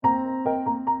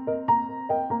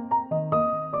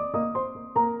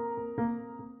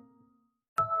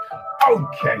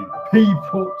Okay,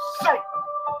 people, so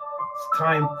it's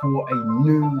time for a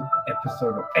new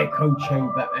episode of Echo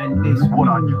Chamber, and this week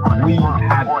we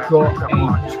have got a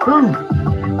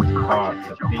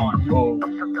two-parter, people.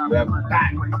 We're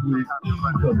back with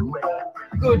even more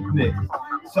goodness.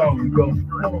 So we got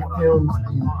 4 films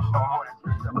in part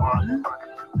 1,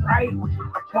 right?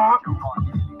 But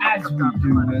as we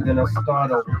do, we're going to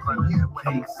start off with the UK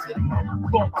cinema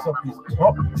box office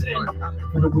top 10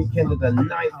 for the weekend of the 9th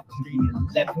to the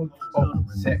 11th of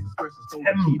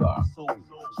September.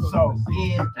 So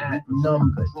in at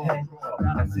number 10,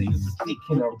 I say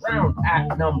sticking around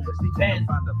at number 10,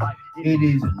 it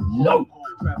is Nope,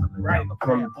 right,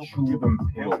 from Jordan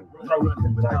Peele, wrote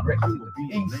and directed the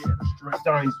piece,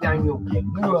 starring Daniel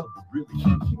Kaluuya,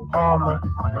 Kiki Palmer,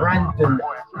 Brandon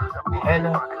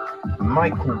Henna,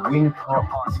 Michael Wincott,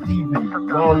 Stephen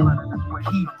Yeun,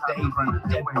 Keith David,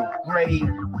 Devil Gray,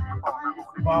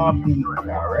 Barbie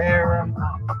Carrera.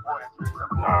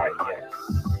 Yes.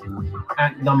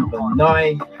 At number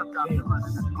 9,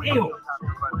 still,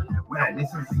 man,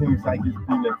 this seems like it's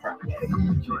been there for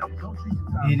ages.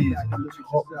 It is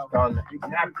Top Gun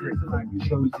Maverick from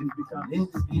Joseph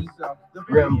Kosinski,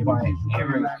 written by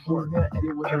Aaron Kruger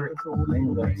and Eric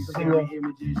Lena Singer,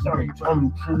 starring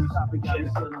Tom Cruise,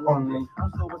 Jennifer Connelly,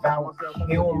 Val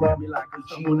Kilmer,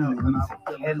 Jean Louisa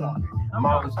Kelly,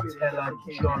 Miles Teller,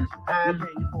 John Hamm,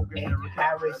 Ed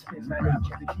Harris,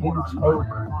 Manager Pinto,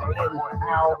 Glenn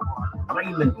Powell,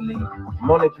 Raymond Lee,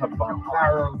 Monica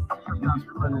Barbaro, Louis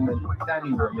Pullman,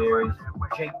 Danny Ramirez,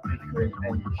 Jake Pickering,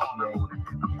 and Jay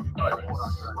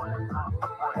Ellis.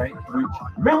 Right, which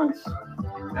means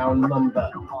our number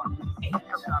 8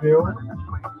 film,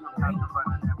 right,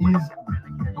 is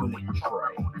Bullet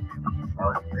Train.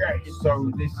 Okay, so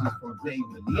this is from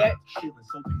David Leitch,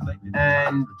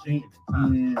 and it is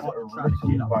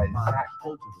written by Zach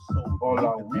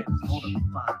Olawich,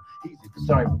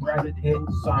 starring Brad Pitt,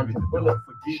 Sandra Bullock,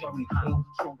 Shelly King,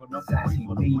 Zazie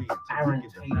B, Aaron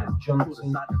Taylor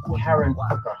Johnson, Karen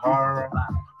Fukuhara,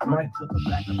 Michael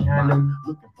Shannon,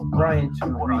 Brian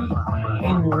Tyree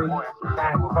Henry,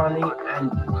 Bad Bunny, and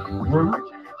Groot.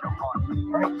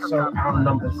 Right, so our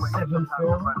number 7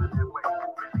 film.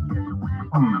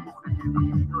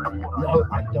 No,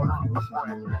 I don't think this is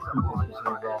new. I think this was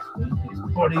here last week. It's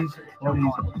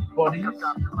Bodies,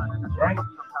 right?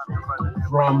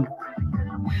 From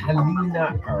Helena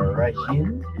Rajin.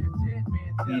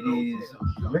 It is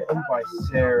written by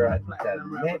Sarah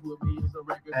Dalet,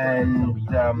 and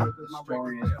the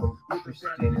story is from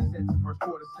Kristen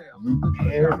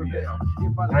Ruperian.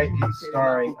 Right, it's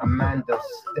starring Amanda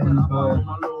Stenberg,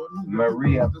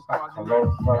 Maria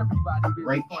Bakalova,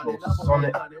 Rachel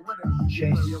Sonnet,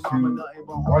 Jesus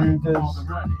Wonders,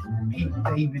 Pete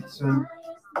Davidson,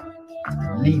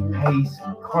 Lee Pace,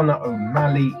 Connor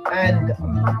O'Malley, and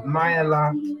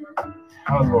Mayala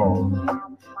Harold.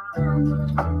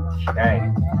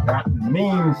 Okay, that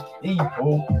means,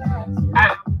 people,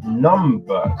 at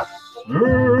number 6,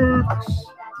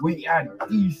 we had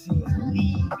DC's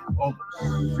League of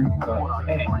Super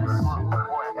X.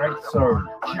 Right, so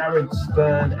Jared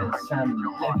Stern and Sam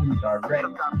Levy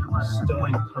direct,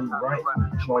 Stern co-write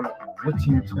with John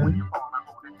Whittington.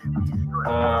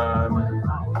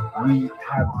 We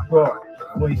have got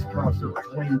voice cast of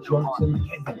Dwayne Johnson,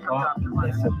 Kevin Hart,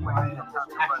 Vanessa Bayer,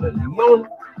 Natasha Lyonne,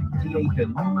 Diego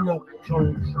Luna, John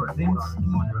Krasinski,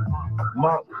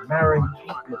 Mark Maron,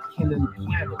 Kate McKinnon,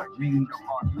 Keanu Reeves,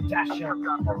 Dasha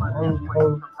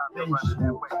Polanco, Ben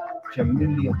Schwartz,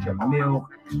 Jamelia Jamil,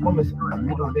 Thomas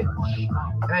Middleditch,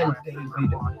 and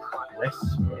David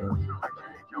Crespo.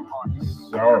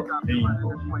 So,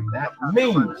 people, that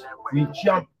means we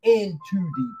jump into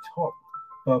the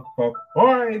top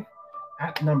 5.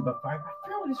 At number 5, I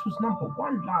feel this was number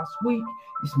 1 last week.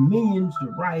 It's Minions: The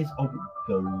Rise of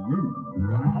Gru.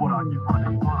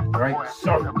 Right,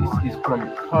 so this is from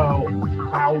Carl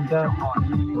Fowler,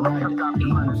 Brad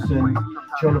Abelson,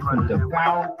 Jonathan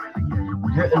DeVal,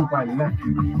 written by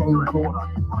Matthew Fogel,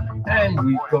 and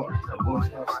we've got the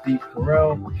voice of Steve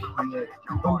Carell, Pierre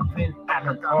Coffin,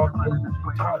 Alan Arkin,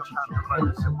 Taji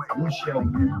Johansson, Michelle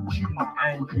Yu, Julie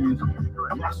Andrews,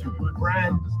 Russell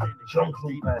Brand,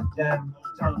 Jean-Claude Van Damme,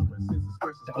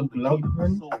 Doug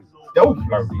Lundgren, Dolph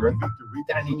Lundgren,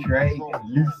 Danny Craig,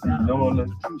 Lucy Lawless,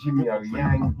 Jimmy O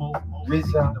Yang,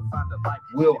 RZA,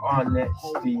 Will Arnett,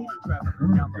 Steve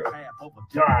Kruger.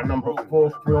 Our number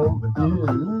 4 film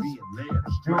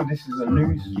is, this is a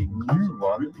new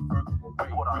one,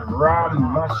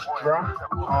 Brahmastra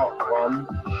Part 1,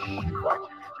 Shiva.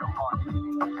 I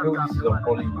feel this is a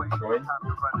Hollywood joint.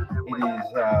 It is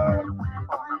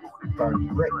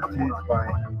directed by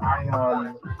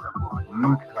Ayan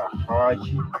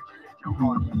Mukherjee, who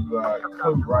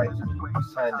co-writes with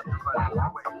Hussein Dalla,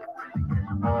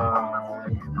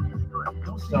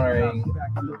 starring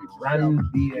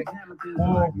Ranbir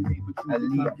Kapoor,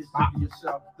 Alia Bhatt,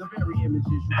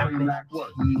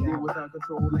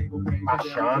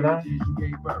 Ashana.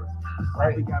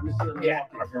 Right? Yeah,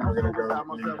 I think we're gonna go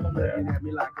there.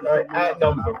 Right, at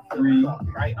number 3,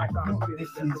 right? I think this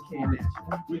is for its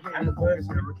 40th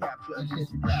anniversary. This is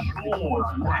Jaws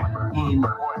back in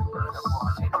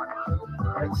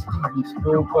right, Steven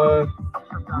Spielberg,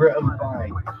 written by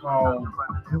Carl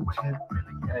Gutev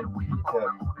and Peter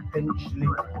Benchley,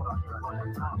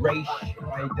 Roy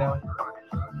Scheider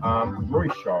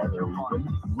even,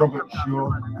 Robert Shaw,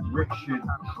 Richard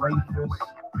Dreyfuss,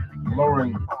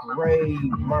 Lauren Gray,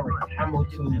 Murray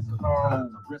Hamilton, Carl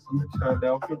Gutev,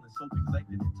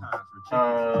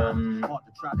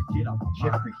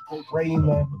 Jeffrey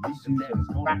Kramer, Susan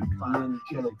Backlund,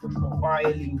 Jonathan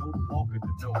Wiley,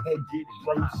 Ted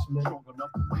Grossman,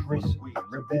 Chris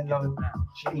Ribello,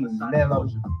 Jane Mello,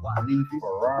 Lee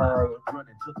Ferraro,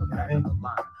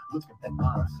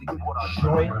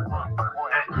 Joy.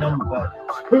 At number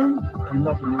 2,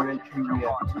 another new entry, we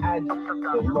have Tad,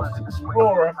 the Lost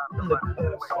Explorer, and the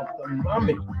Curse of the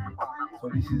Mummy. So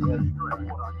this is an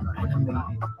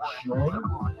animated joint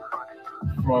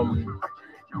from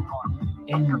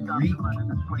Enrique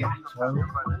Gatto,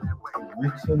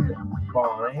 written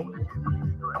by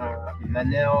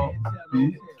Manel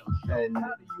Buch and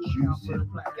Joseph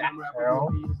Gattel,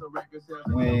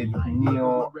 with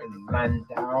Neil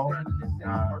Landau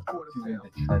doing the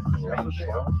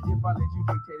translation. We've got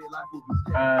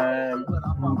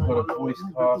a voice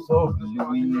cast of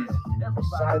Louise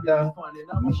Posada,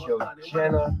 Michelle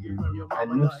Jenner,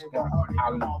 Anushka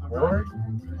Alford,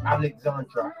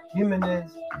 Alexandra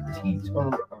Jimenez,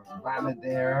 Tito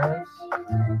Valadares,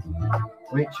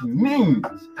 which means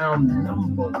our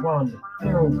number 1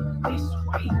 film this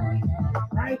week,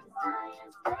 right?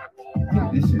 I think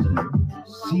this is new.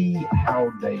 See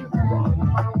How They Run.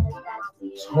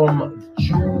 Tom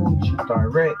George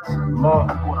directs, Mark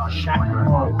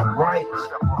Shacknell writes,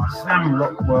 Sam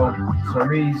Rockwell,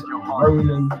 Cerise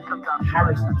Ronan,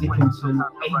 Harris Dickinson,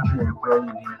 Adrian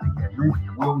Brody, Ruth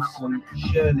Wilson,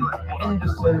 Shirley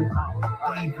Henderson,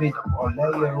 David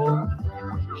Oleo,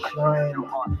 Shine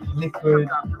Clifford.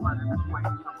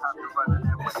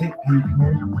 That's it,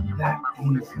 people. That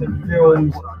is the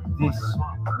films this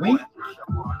week,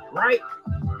 right?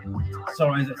 So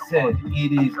as I said,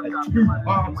 it is a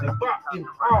 2-parter, but in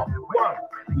part 1,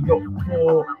 we got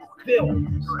 4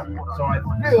 films. So I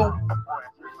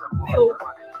feel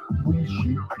we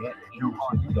should get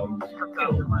into those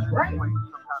films, right?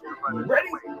 You ready?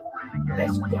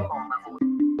 Let's go.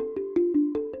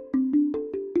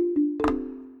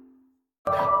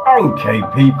 Okay,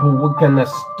 people, we're gonna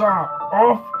start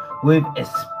off with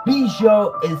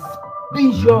Espejo,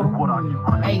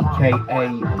 aka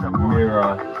Mira.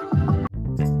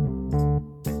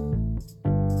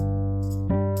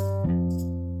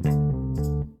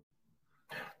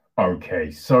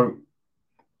 Okay, so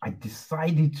I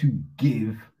decided to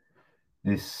give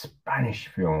this Spanish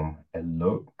film a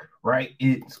look, right?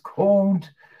 It's called,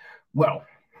 well,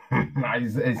 I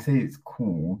say it's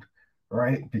called,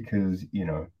 right? Because, you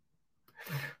know,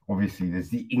 obviously there's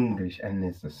the English and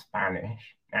there's the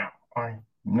Spanish. Now, I'm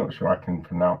not sure I can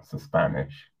pronounce the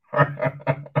Spanish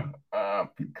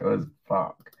because,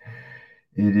 fuck,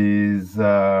 it is,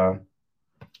 how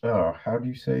do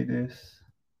you say this?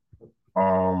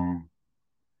 I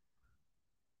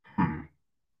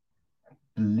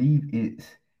believe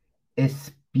it's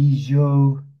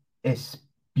Espejo,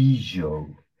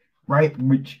 right?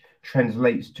 Which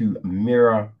translates to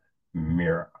mirror,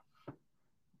 mirror,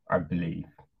 I believe.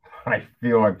 I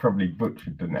feel I probably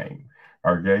butchered the name.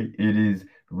 Okay, it is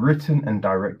written and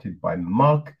directed by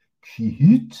Mark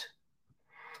Kihut.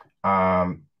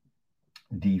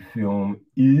 The film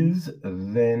is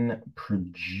then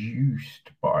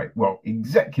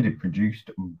executive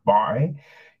produced by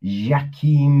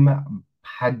Joaquim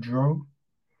Padro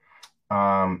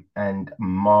and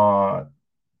Mar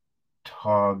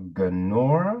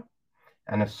Targanora,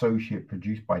 and associate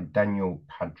produced by Daniel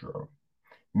Padro.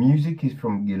 Music is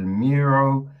from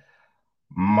Guillermo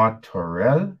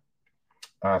Martorell.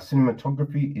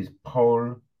 Cinematography is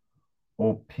Paul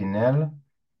Orpinel.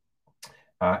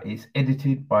 It's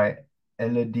edited by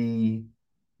Elodie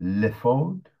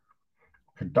Leford.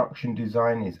 Production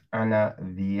design is Ana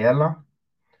Viella.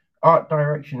 Art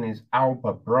direction is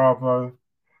Alba Bravo.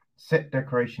 Set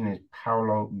decoration is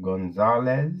Paulo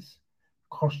Gonzalez.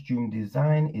 Costume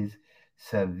design is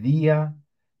Sevilla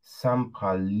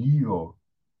Sampaio,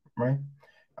 right?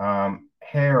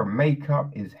 Hair and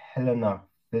makeup is Helena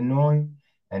Finoy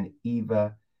and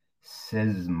Eva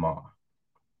Sesma.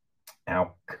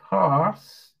 Our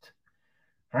cast,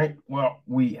 right? Well,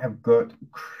 we have got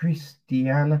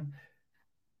Christina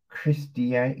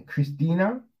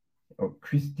or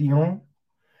Christian.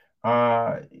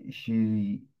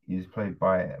 She is played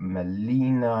by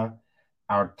Melina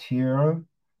Artiro.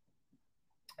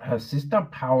 Her sister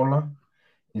Paula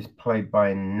is played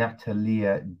by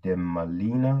Natalia de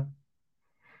Molina.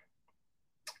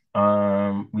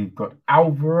 We've got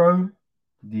Alvaro,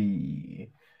 the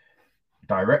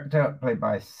director, played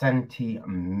by Santi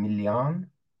Milian.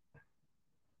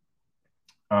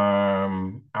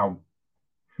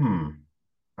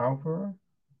 Alvaro?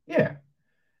 Yeah.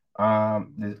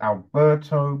 There's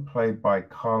Alberto, played by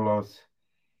Carlos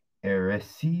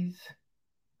Ereces.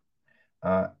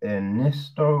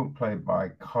 Ernesto, played by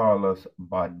Carlos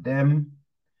Bardem.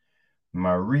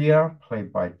 Maria,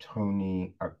 played by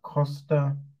Tony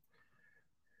Acosta.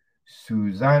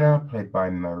 Susana, played by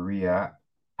Maria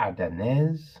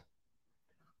Adanez.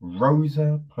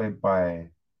 Rosa, played by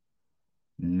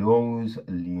Loz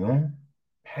Leon.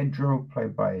 Pedro,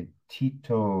 played by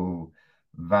Tito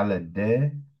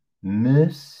Valadez.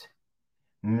 Miss,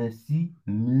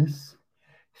 is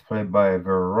played by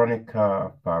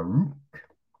Veronica Farouk.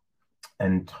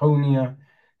 Antonia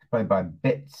is played by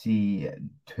Betsy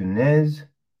Tunez.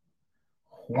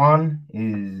 Juan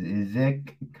is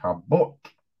Izek Cabot.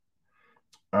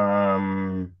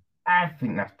 I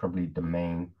think that's probably the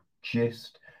main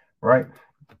gist, right?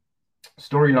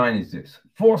 Storyline is this.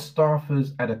 4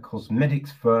 staffers at a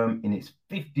cosmetics firm in its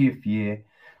 50th year.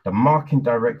 The marketing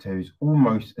director, who's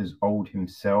almost as old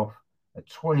himself, a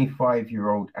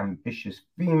 25-year-old ambitious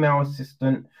female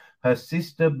assistant, her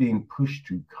sister being pushed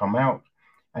to come out,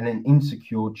 and an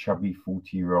insecure, chubby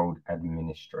 40-year-old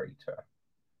administrator.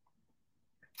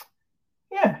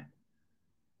 Yeah.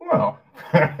 Well,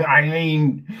 I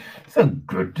mean, it's a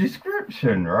good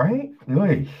description, right?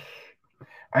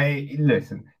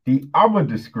 Listen, the other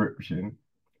description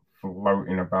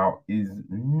floating about is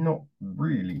not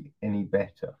really any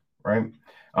better, right?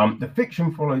 The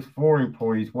fiction follows 4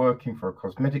 employees working for a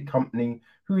cosmetic company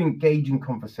who engage in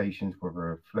conversations with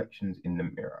reflections in the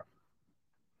mirror.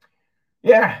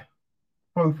 Yeah,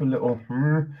 both a little.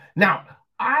 Now,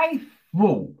 I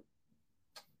thought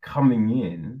coming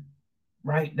in,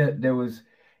 right, that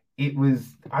it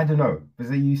was, I don't know,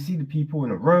 because you see the people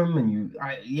in a room and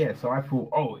so I thought,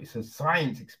 oh, it's a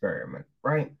science experiment,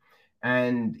 right?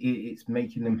 And it's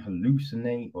making them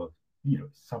hallucinate or,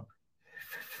 some.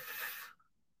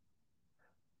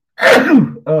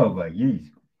 Oh my geez.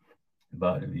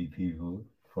 Pardon me, people,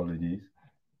 apologies.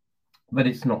 But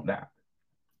it's not that,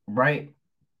 right?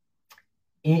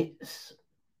 It's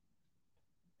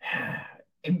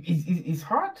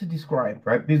hard to describe,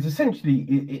 right? Because essentially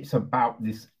it's about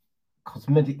this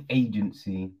cosmetic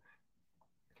agency,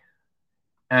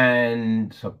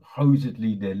 and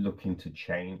supposedly they're looking to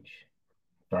change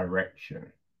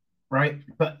direction, right?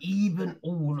 But even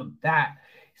all of that,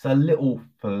 it's a little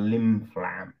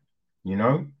flim-flam,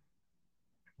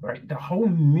 right? The whole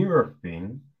mirror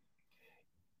thing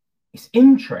is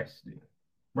interesting,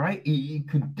 right? It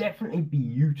could definitely be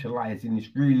utilized in this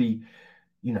really,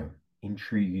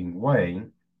 intriguing way.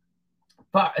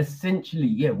 But essentially,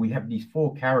 yeah, we have these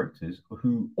 4 characters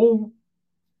who all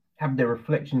have their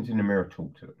reflections in the mirror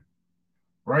talk to them,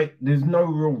 right? There's no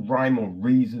real rhyme or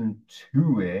reason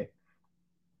to it.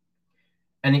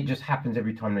 And it just happens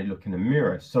every time they look in the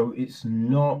mirror. So it's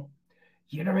not,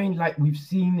 you know what I mean? Like, we've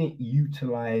seen it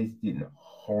utilized in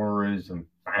horrors and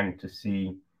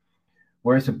fantasy,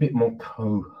 where it's a bit more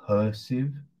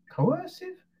coercive.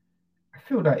 Coercive? I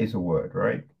feel that is a word,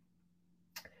 right?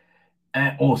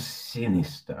 Or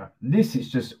sinister. This is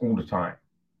just all the time.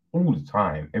 All the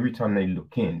time. Every time they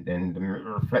look in, then the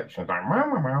reflection is like, rah,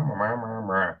 rah, rah, rah, rah,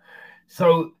 rah.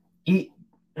 So it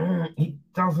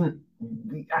doesn't,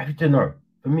 I don't know.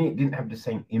 For me, it didn't have the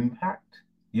same impact.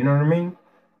 You know what I mean?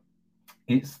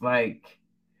 It's like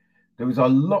there was a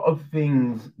lot of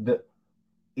things that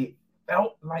it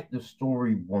felt like the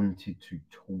story wanted to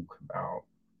talk about,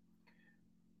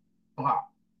 but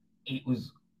it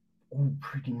was all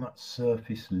pretty much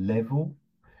surface level.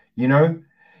 We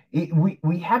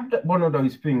had one of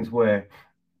those things where,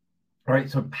 right,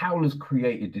 so Paula's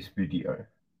created this video,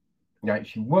 right?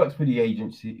 She works for the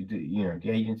agency,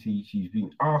 the agency. She's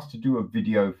been asked to do a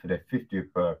video for their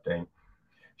 50th birthday.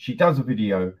 She does a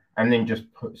video and then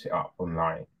just puts it up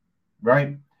online,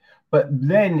 right? But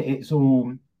then it's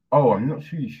all, oh, I'm not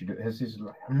sure you should have,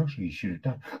 I'm not sure you should have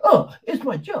done. Oh, it's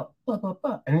my job. Blah, blah,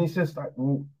 blah. And it's just like,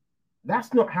 well,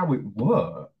 that's not how it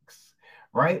works,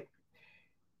 right?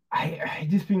 I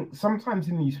just think sometimes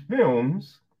in these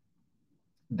films,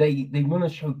 they want to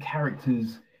show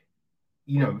characters,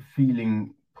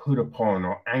 feeling put upon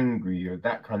or angry or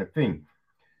that kind of thing,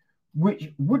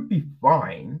 which would be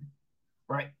fine,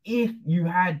 right? If you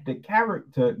had the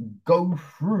character go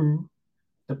through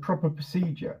the proper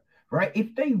procedure, right?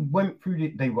 If they went through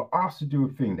it, they were asked to do a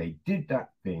thing, they did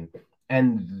that thing,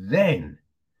 and then,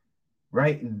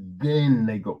 right, then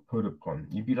they got put upon.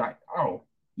 You'd be like, oh,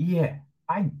 yeah,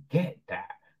 I get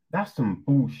that. That's some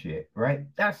bullshit, right?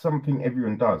 That's something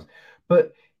everyone does.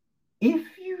 But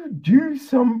if you do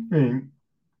something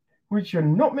which you're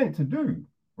not meant to do,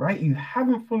 right? You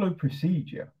haven't followed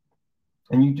procedure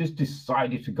and you just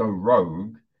decided to go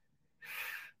rogue.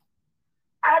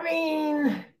 I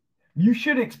mean, you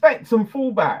should expect some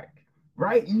fallback,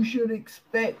 right? You should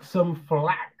expect some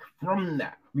flack from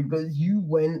that because you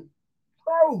went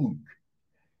rogue.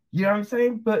 You know what I'm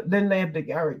saying? But then they have the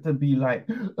character be like,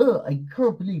 oh, I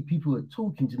can't believe people are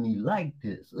talking to me like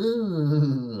this.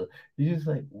 You're just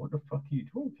like, what the fuck are you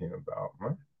talking about,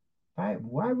 man?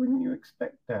 Why wouldn't you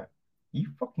expect that? You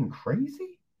fucking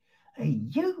crazy? Hey,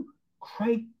 you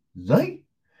crazy?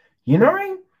 You know what I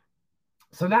mean?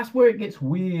 So that's where it gets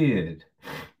weird,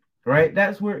 right?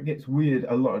 That's where it gets weird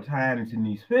a lot of times in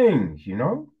these things,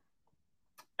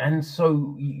 And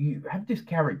so you have this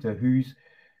character who's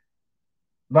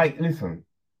like, listen,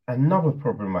 another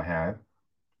problem I have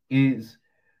is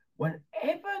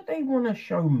whenever they want to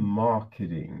show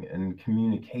marketing and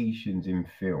communications in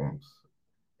films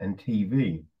and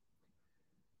TV,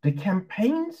 the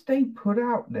campaigns they put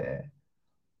out there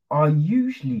are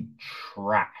usually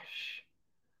trash,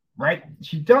 right?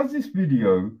 She does this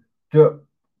video that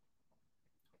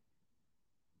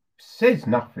says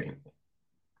nothing,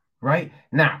 right?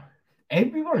 Now,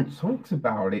 everyone talks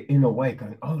about it in a way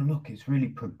going, oh, look, it's really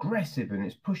progressive and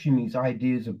it's pushing these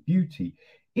ideas of beauty.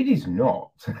 It is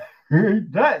not.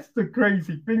 That's the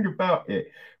crazy thing about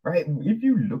it, right? If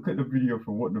you look at the video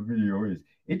for what the video is,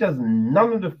 it does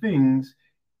none of the things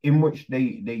in which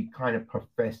they kind of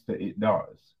profess that it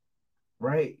does,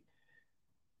 right?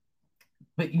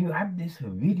 But you have this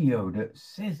video that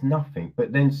says nothing,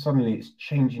 but then suddenly it's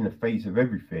changing the face of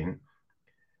everything.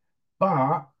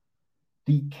 But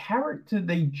the character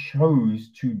they chose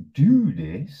to do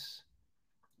this,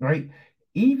 right?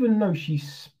 Even though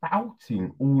she's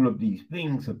spouting all of these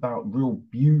things about real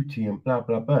beauty and blah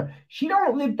blah blah, she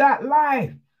don't live that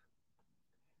life,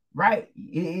 right?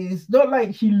 It's not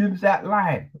like she lives that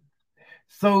life.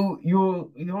 So you're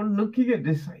looking at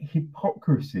this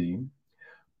hypocrisy,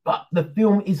 but the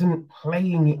film isn't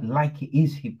playing it like it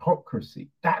is hypocrisy.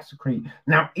 That's crazy.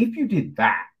 Now, if you did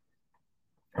that,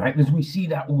 right, because we see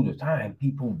that all the time,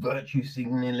 people virtue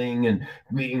signaling and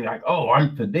being like, oh,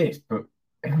 I'm for this, but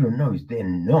everyone knows they're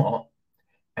not,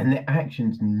 and their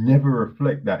actions never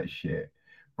reflect that shit,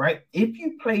 right? If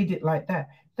you played it like that,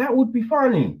 that would be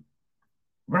funny,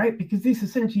 right? Because this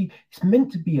essentially is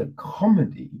meant to be a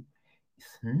comedy.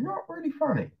 It's not really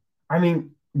funny. I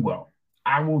mean, well,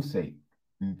 I will say,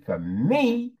 for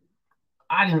me,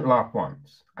 I didn't laugh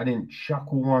once. I didn't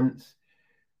chuckle once,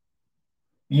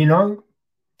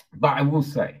 But I will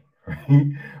say,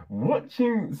 right,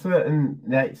 watching certain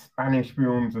like Spanish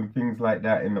films and things like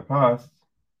that in the past,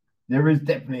 there is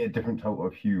definitely a different type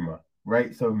of humor,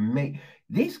 right? So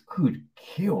this could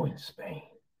kill in Spain,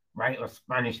 right? Or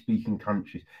Spanish-speaking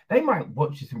countries. They might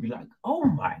watch this and be like, oh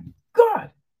my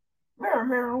God,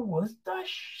 Mira was the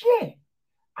shit.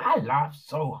 I laughed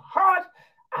so hard.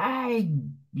 I,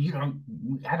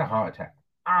 had a heart attack.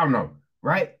 I don't know,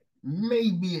 right?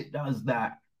 Maybe it does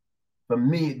that. For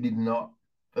me, it did not.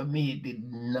 For me, it did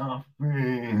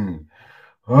nothing.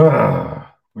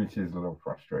 Which is a little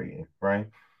frustrating, right?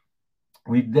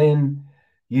 We then,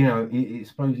 it's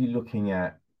supposedly looking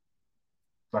at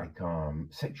like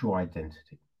sexual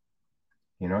identity,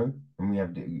 and we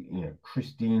have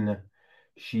Christina,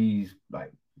 she's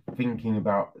like thinking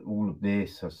about all of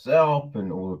this herself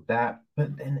and all of that.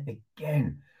 But then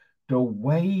again, the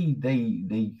way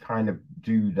they kind of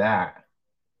do that,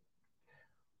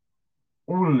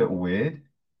 all a little weird,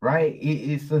 right?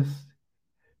 It's just,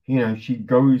 she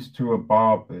goes to a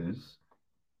barber's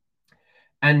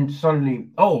and suddenly,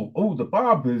 all the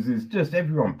barbers is just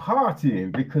everyone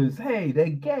partying because, hey, they're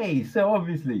gay. So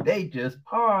obviously they just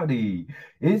party.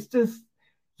 It's just,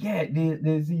 yeah,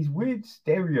 there's these weird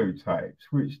stereotypes,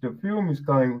 which the film is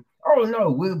going, oh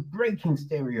no, we're breaking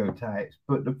stereotypes.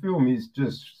 But the film is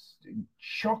just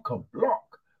chock a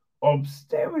block of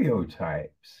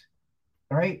stereotypes.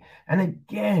 right? And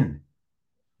again,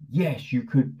 yes, you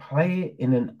could play it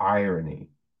in an irony,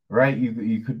 right?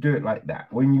 You could do it like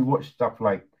that. When you watch stuff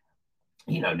like,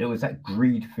 there was that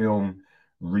Greed film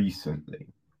recently,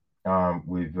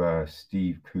 with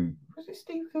Steve Coogan. Was it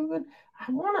Steve Coogan?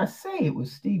 I want to say it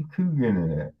was Steve Coogan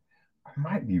in it. I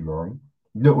might be wrong.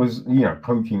 That was,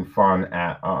 poking fun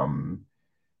at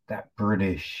that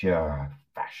British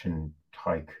fashion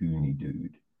tycoony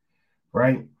dude,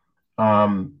 right?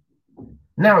 Um,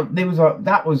 Now there was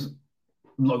that was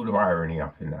load of irony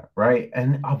up in that, right?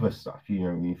 And other stuff,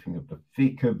 when you think of the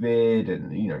thick of it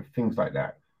and things like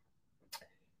that.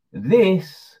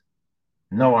 This,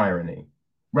 no irony,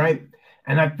 right?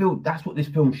 And I feel that's what this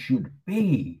film should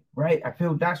be, right? I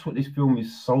feel that's what this film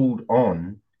is sold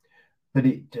on, but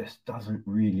it just doesn't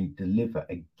really deliver.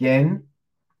 Again,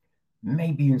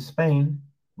 maybe in Spain,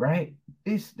 right?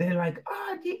 They're like,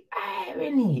 the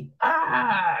irony.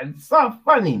 It's so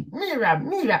funny. Mira,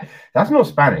 mira. That's not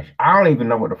Spanish. I don't even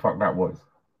know what the fuck that was.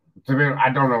 To be honest,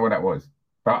 I don't know what that was.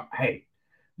 But hey,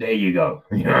 there you go.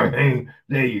 You know what I mean?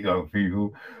 There you go,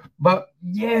 people. But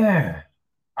yeah,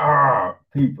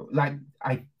 people. Like,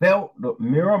 I felt that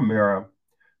Mirror Mirror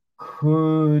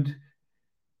could,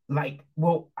 I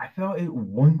felt it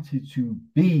wanted to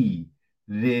be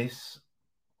this,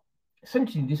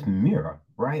 essentially this mirror,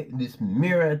 right? This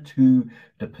mirror to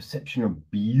the perception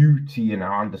of beauty and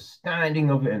our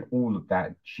understanding of it and all of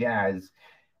that jazz.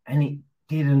 And it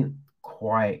didn't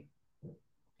quite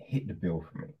hit the bill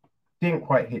for me. Didn't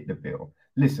quite hit the bill.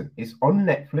 Listen, it's on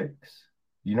Netflix,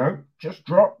 just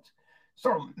dropped.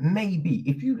 So maybe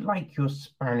if you like your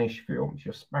Spanish films,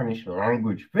 your Spanish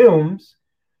language films,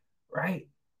 right,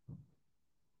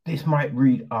 this might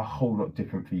read a whole lot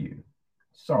different for you.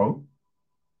 So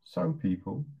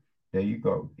people, there you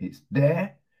go. It's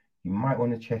there. You might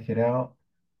want to check it out.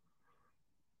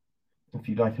 If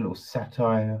you like a little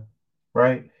satire,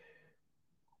 right?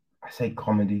 I say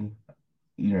comedy,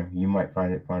 you might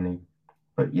find it funny.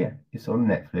 But yeah, it's on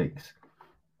Netflix.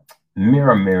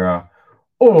 Mirror Mirror,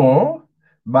 or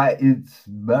by its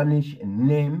Spanish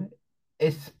name,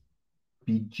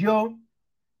 Espillo.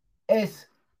 Espillo.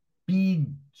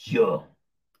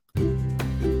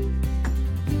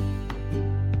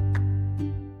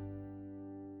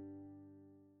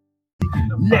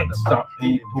 Next up,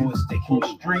 people, sticking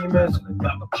streamers,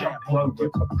 jump over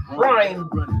to Prime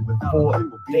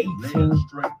for Dating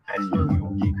and New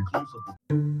York.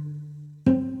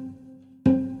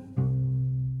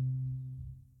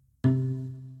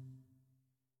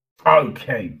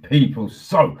 Okay, people,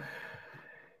 so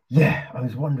yeah, I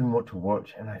was wondering what to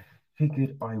watch, and I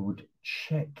figured I would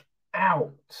check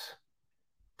out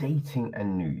Dating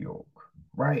and New York,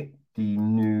 right? The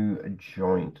new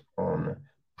joint on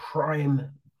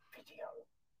Prime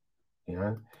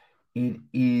Video. It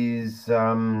is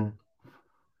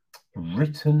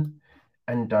written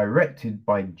and directed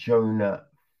by Jonah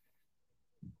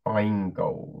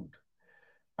Feingold.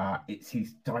 It's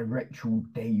his directorial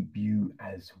debut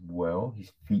as well,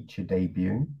 his feature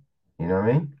debut. You know what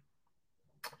I mean?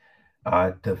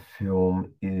 The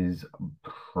film is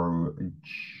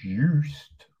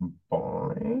produced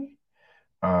by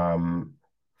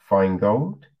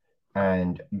Feingold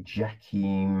and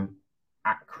Jakeem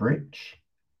Akrich.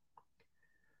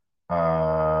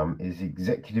 Is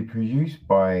executive produced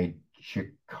by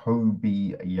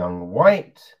Jacoby Young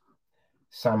White,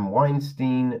 Sam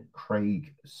Weinstein,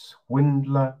 Craig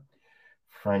Swindler,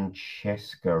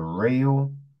 Francesca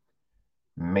Rale,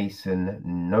 Mason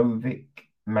Novick,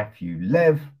 Matthew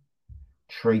Lev,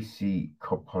 Tracy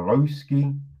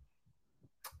Kopolowski,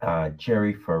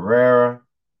 Jerry Ferreira,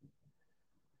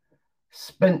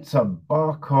 Spencer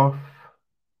Barkoff,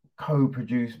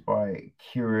 co-produced by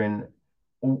Kieran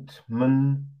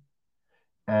Altman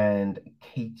and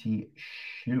Katie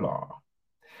Schiller.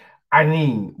 I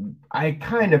mean, I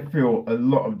kind of feel a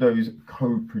lot of those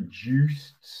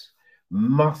co-produced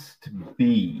must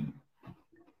be,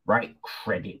 right,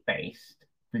 credit-based,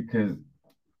 because,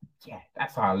 yeah,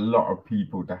 that's a lot of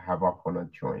people to have up on a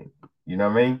joint. You know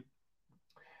what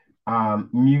I mean?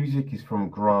 Music is from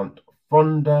Grant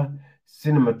Fonda.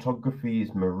 Cinematography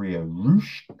is Maria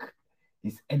Rushk.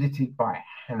 It's edited by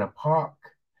Hannah Park.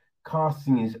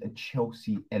 Casting is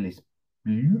Chelsea Ellis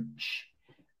Bluch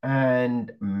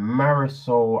and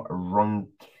Marisol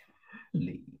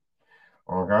Roncalli.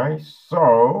 Okay,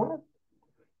 so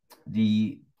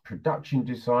the production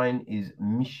design is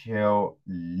Michelle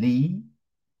Lee.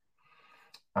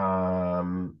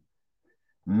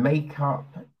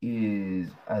 Makeup is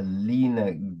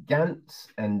Alina Gantz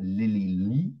and Lily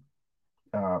Lee.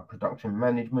 Production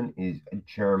management is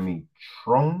Jeremy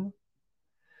Trong.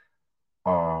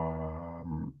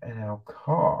 and our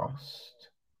cast,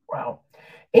 well,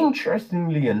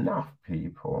 interestingly enough,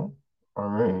 people, I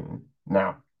mean,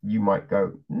 now you might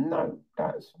go, no,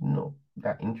 that's not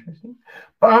that interesting.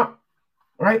 But,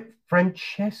 right,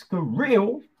 Francesca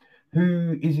Real,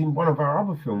 who is in one of our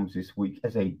other films this week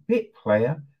as a bit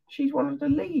player, she's one of the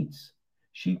leads.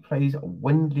 She plays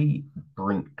Wendy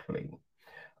Brinkley.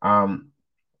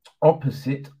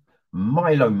 Opposite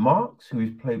Milo Marks, who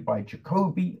is played by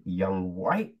Jacoby Young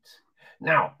White.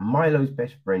 Now, Milo's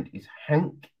best friend is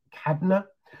Hank Cadner,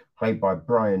 played by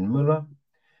Brian Muller.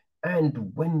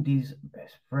 And Wendy's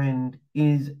best friend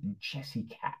is Jessie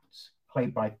Katz,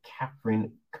 played by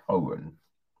Catherine Cohen.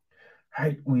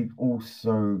 Right, we've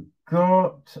also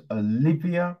got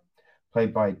Olivia,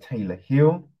 played by Taylor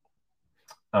Hill.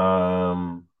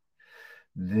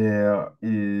 There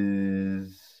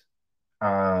is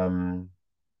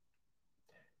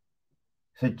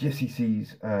so Jessie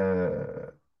sees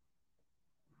the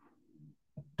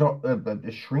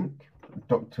shrink,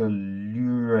 Dr.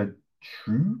 Laura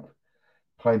Trube,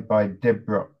 played by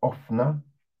Deborah Offner.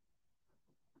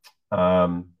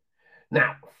 Now,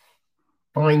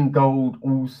 Feingold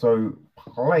also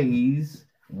plays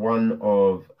one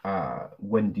of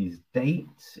Wendy's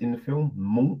dates in the film,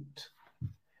 Mort.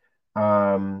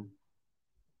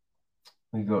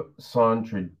 We got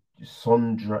Sandra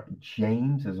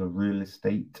James as a real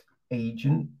estate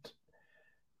agent.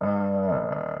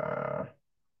 Got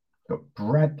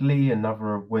Bradley,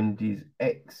 another of Wendy's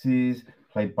exes,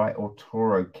 played by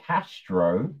Arturo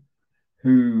Castro,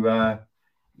 who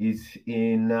is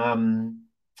in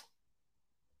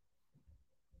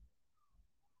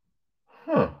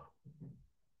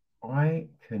I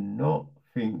cannot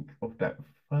think of that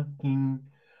fucking.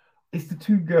 It's the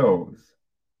two girls,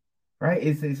 right?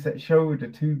 It's that show with the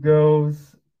two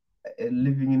girls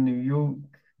living in New York.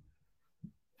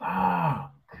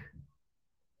 Fuck.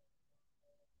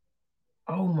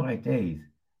 Oh my days.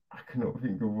 I cannot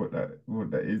think of what that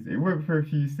is. It went for a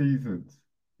few seasons.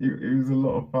 It was a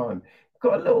lot of fun.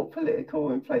 Got a little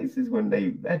political in places when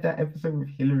they had that episode with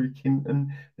Hillary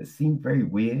Clinton that seemed very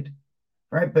weird.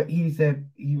 Right? But he was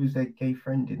their gay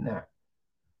friend in that.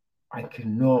 I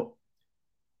cannot.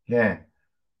 Yeah.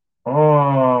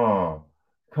 Oh,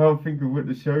 can't think of what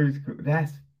the show's called.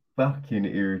 That's fucking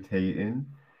irritating.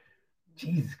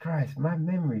 Jesus Christ, my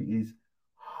memory is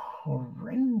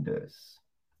horrendous.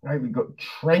 Right, we got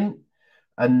Trent,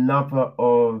 another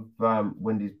of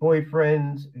Wendy's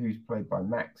boyfriends, who's played by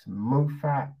Max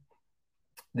Moffat.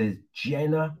 There's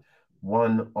Jenna,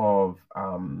 one of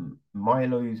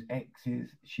Milo's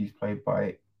exes. She's played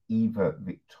by Eva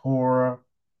Victoria.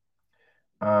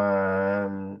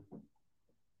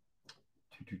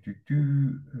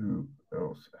 Who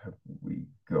else have we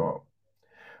got?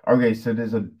 Okay, so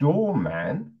there's a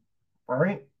doorman,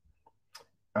 right?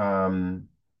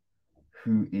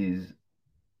 Who is,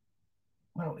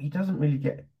 well, he doesn't really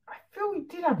get, I feel he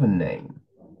did have a name.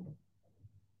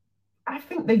 I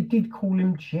think they did call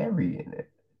him Jerry in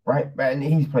it, right? And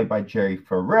he's played by Jerry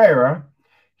Ferrera.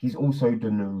 He's also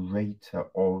the narrator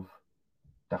of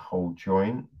the whole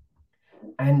joint.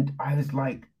 And I was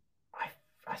like,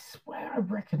 I swear I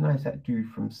recognize that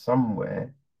dude from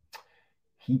somewhere.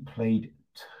 He played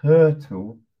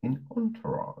Turtle in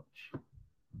Entourage.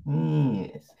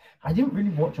 Yes. I didn't really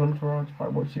watch Entourage, but I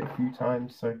watched it a few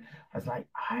times. So I was like,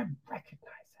 I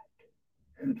recognize that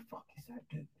dude. Who the fuck is that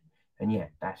dude? And yeah,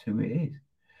 that's who it is.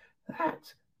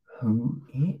 That's who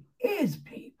it is,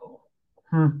 people.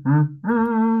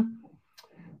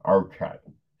 Okay.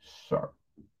 So,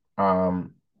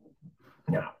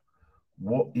 now,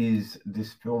 what is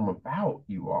this film about,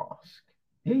 you ask?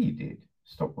 Yeah, you did.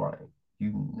 Stop lying.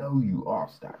 You know you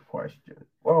asked that question.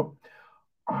 Well,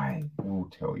 I will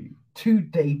tell you. Two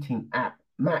dating app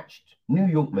matched New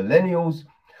York millennials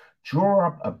draw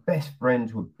up a best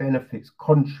friends with benefits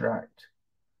contract.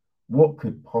 What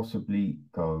could possibly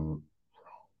go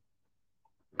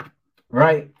wrong?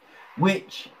 Right?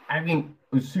 Which, I mean,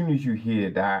 as soon as you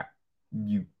hear that,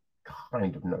 you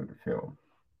kind of know the film.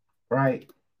 Right?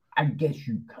 I guess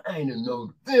you kind of know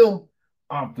the film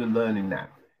after learning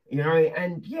that. You know,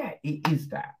 and yeah, it is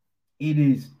that. It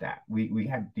is that. We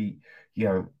have the, you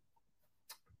know,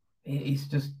 it's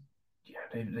just, yeah,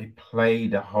 they play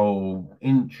the whole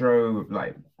intro of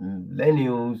like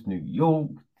millennials, New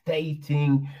York,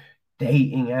 dating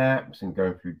apps and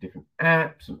going through different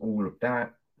apps and all of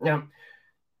that. Now,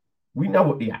 we know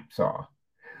what the apps are.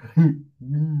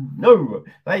 No,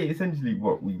 like essentially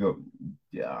what we got,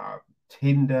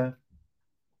 Tinder,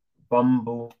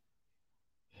 Bumble,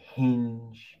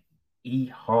 Hinge,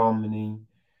 eHarmony,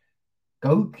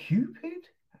 GoCupid.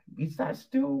 Is that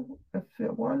still a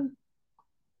fit one?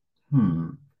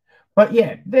 But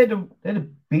yeah, they're the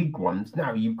big ones.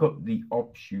 Now you've got the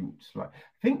offshoots. Like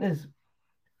I think there's,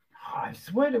 I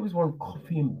swear there was one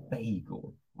coffee and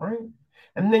bagel, right?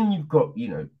 And then you've got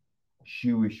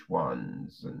Jewish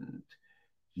ones and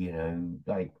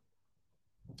like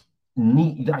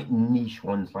niche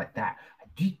ones like that. I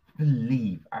do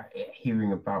believe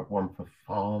hearing about one for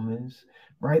farmers,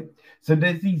 right? So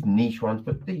there's these niche ones,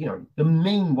 but the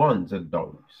main ones are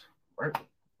those, right?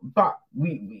 But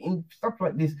in stuff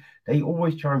like this, they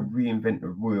always try and reinvent the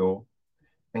wheel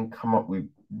and come up with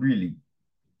really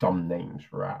dumb names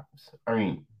for apps. I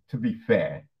mean, to be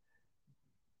fair,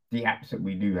 the apps that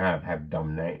we do have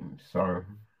dumb names, so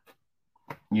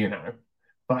you know.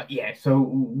 But yeah, so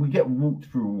we get walked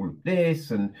through all of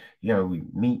this, and we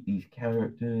meet these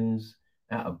characters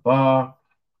at a bar,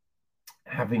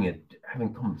 having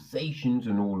conversations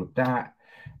and all of that.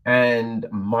 And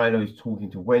Milo's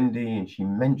talking to Wendy, and she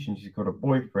mentions she's got a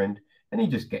boyfriend, and he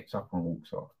just gets up and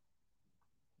walks off.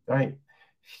 Right?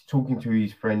 He's talking to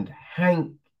his friend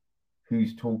Hank,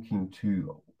 who's talking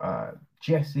to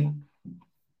Jesse,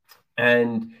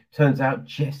 and turns out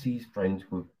Jesse's friends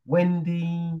with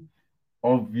Wendy,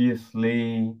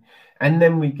 obviously. And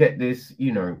then we get this,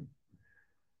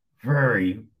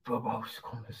 very verbose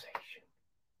conversation,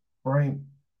 right?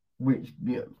 Which,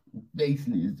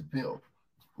 basically is the film.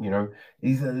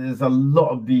 There's a lot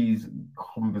of these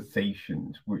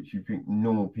conversations which you think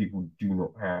normal people do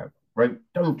not have, right?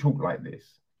 Don't talk like this.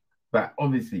 But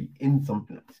obviously, in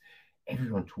something like this,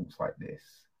 everyone talks like this.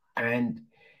 And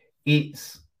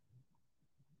it's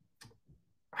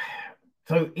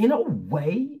so in a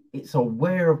way, it's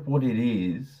aware of what it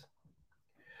is.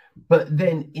 But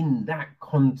then in that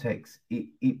context,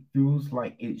 it feels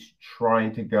like it's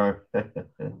trying to go,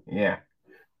 yeah,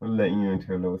 we're letting you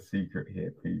into a little secret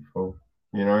here, people.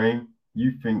 You know what I mean?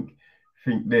 You think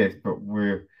this, but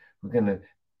we're gonna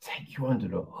take you under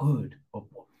the hood of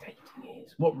what dating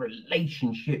is, what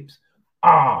relationships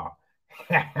are.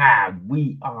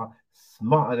 We are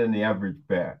smarter than the average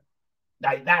bear.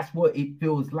 Like that's what it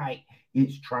feels like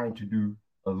it's trying to do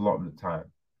a lot of the time.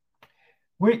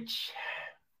 Which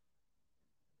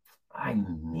I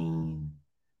mean,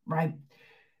 right?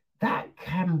 That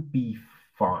can be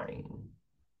fine.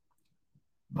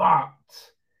 But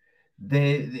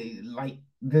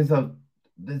there's a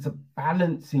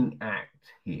balancing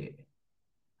act here,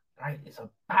 right? It's a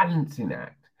balancing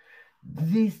act.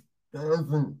 This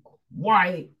doesn't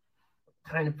quite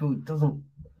kind of feel, it doesn't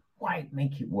quite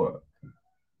make it work.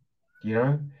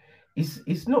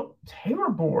 It's not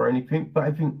terrible or anything, but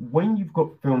I think when you've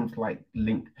got films like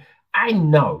Link, I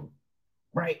know,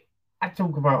 right? I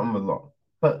talk about them a lot,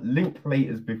 but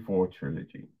Linklater's Before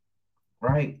trilogy,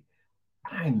 right?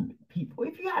 People,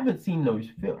 if you haven't seen those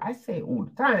films, I say it all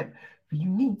the time, but you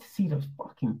need to see those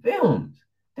fucking films.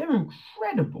 They're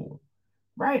incredible,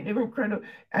 right? They're incredible.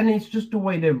 And it's just the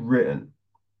way they're written,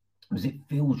 because it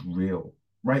feels real,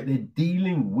 right? They're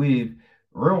dealing with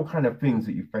real kind of things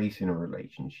that you face in a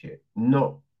relationship,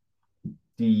 not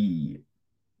the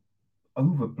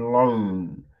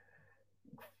overblown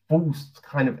false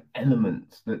kind of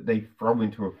elements that they throw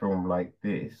into a film like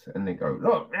this, and they go,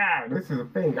 look, this is a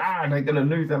thing, they're gonna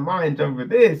lose their minds over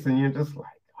this, and you're just like,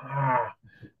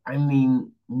 I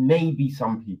mean, maybe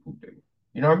some people do,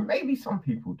 maybe some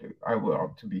people do. I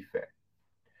will, to be fair,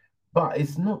 but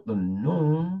it's not the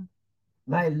norm.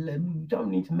 Like, we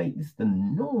don't need to make this the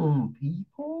norm,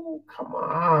 people. Come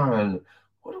on,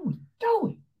 what are we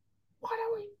doing? What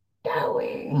are we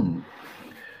doing?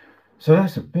 So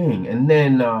that's a thing. And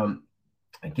then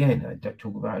again, I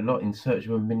talk about a lot, In Search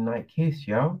of a Midnight Kiss,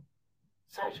 yo.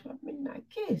 Search of a Midnight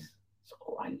Kiss. So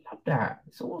I love that.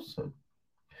 It's awesome.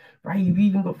 Right? You've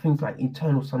even got things like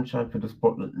Eternal Sunshine for the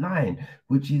Spotless Mind,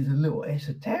 which is a little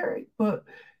esoteric, but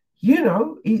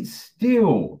it's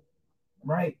still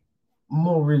right,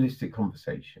 more realistic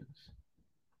conversations.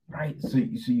 Right? So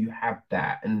you have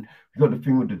that, and you've got the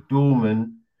thing with the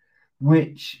doorman,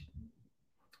 which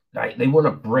like they want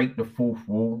to break the fourth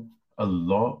wall a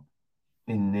lot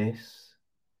in this.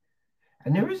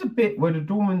 And there is a bit where the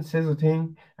doorman says a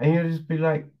thing, and you'll just be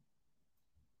like,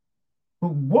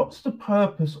 but what's the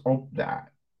purpose of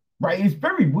that? Right? It's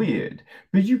very weird,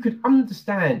 but you could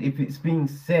understand if it's being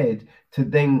said to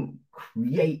then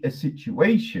create a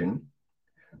situation,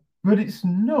 but it's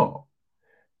not.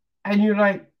 And you're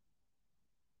like,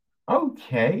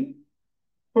 okay,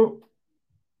 but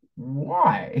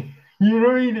why?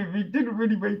 It didn't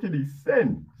really make any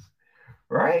sense,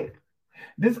 right?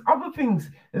 There's other things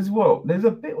as well. There's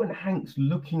a bit when Hank's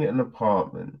looking at an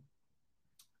apartment,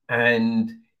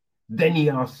 and then he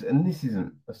asks, and this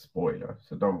isn't a spoiler,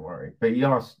 so don't worry, but he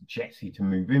asks Jessie to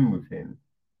move in with him.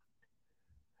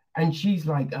 And she's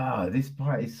like, this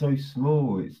part is so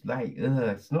small. It's like,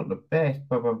 it's not the best.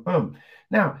 Bum, bum, bum.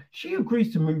 Now, she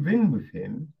agrees to move in with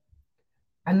him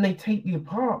and they take the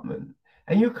apartment.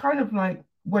 And you're kind of like,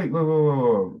 wait.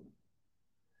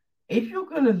 If you're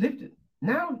going to live,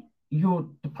 now your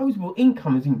disposable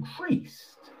income has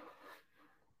increased.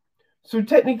 So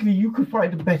technically, you could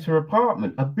find a better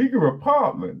apartment, a bigger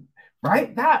apartment,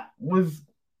 right? That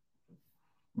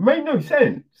made no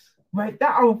sense. Right,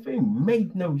 that whole thing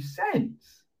made no sense.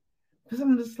 Because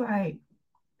I'm just like,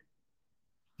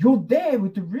 you're there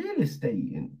with the real estate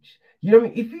agent. You know,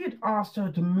 if you had asked her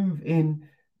to move in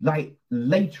like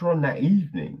later on that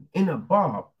evening in a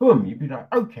bar, boom, you'd be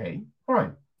like, okay,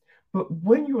 fine. But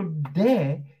when you're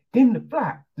there in the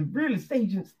flat, the real estate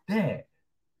agent's there.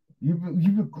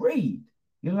 You've agreed.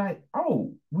 You're like,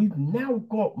 oh, we've now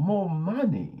got more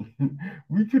money.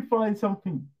 We could find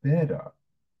something better,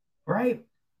 right?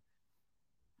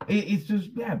 It's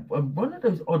just, yeah, one of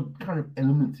those odd kind of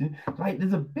elements. Like,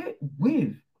 there's a bit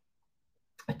with,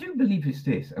 I do believe it's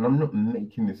this, and I'm not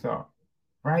making this up,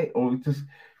 right? Or just,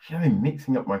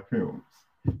 mixing up my films.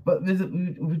 But there's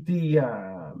with the,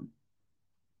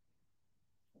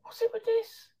 what's it with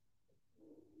this?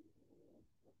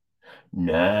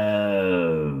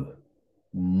 No,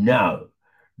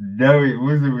 it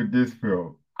wasn't with this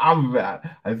film. I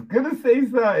was gonna say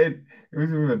something. It was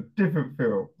with a different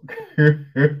film.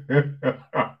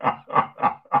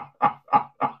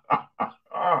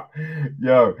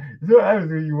 Yo, it's what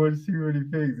happens when you watch too many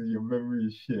things and your memory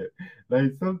is shit.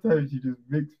 Like sometimes you just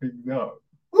mix things up.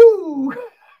 Woo!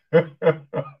 Oh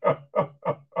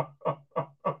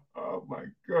my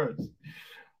gosh.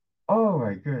 Oh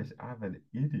my gosh, I'm an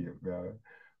idiot, man.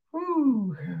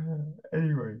 Woo.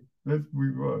 Anyway, let's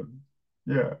move on.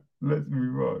 Yeah, let's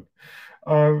move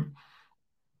on.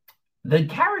 The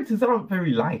characters aren't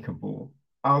very likable.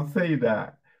 I'll say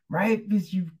that, right?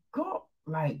 Because you've got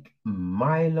like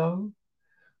Milo,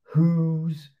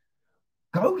 who's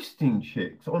ghosting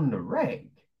chicks on the reg,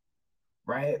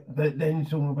 right? But then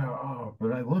talking about, oh,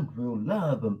 but I want real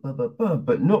love and blah, blah, blah,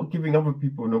 but not giving other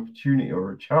people an opportunity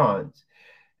or a chance.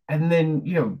 And then,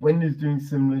 Wendy's doing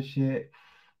similar shit.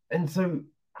 And so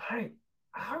I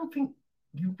don't think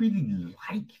you really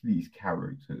like these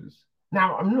characters.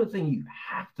 Now, I'm not saying you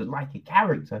have to like a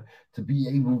character to be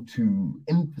able to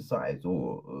emphasize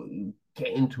or get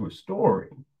into a story.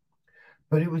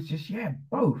 But it was just,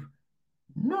 both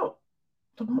not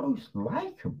the most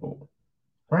likable,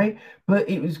 right? But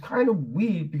it was kind of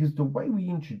weird because the way we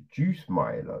introduce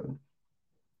Milo,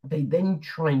 they then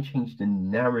try and change the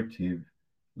narrative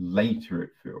later,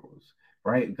 it feels,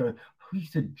 right? Going, oh,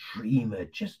 he's a dreamer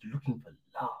just looking for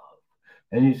love.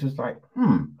 And it's just like,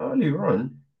 earlier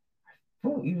on, I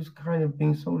thought he was kind of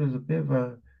being sold as a bit of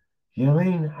a, you know what I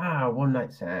mean? One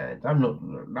night stand. I'm not,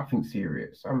 nothing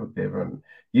serious. I'm a bit of a,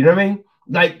 you know what I mean?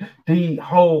 Like the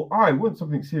whole, I want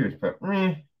something serious, but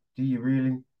do you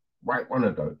really? Write one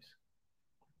of those.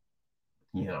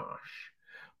 Yash.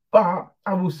 But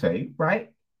I will say,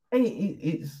 right,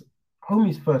 it's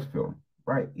Homie's first film,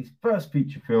 right? His first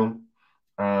feature film.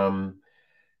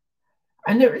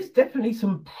 And there is definitely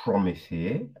some promise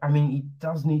here. I mean, he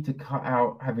does need to cut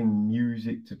out having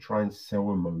music to try and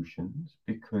sell emotions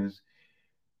because,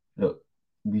 look,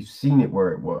 we've seen it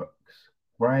where it works,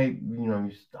 right?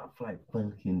 Stuff like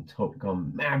fucking Top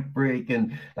Gun Maverick,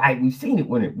 and like we've seen it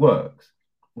when it works.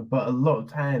 But a lot of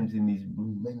times in these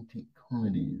romantic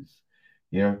comedies,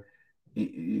 it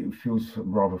feels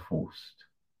rather forced,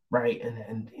 right?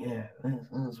 And yeah,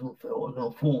 that's what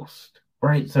feels forced,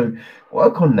 right? So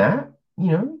work on that.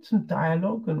 Some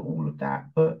dialogue and all of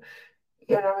that. But,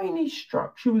 his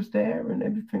structure was there and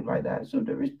everything like that. So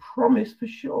there is promise for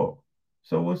sure.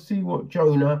 So we'll see what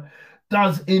Jonah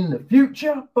does in the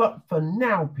future. But for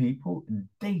now, people,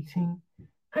 Dating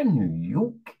and New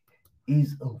York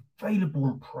is available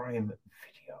on Prime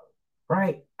Video,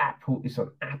 right? Apple, it's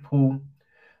on Apple.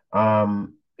 Yeah,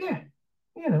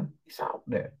 it's out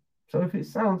there. So if it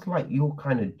sounds like your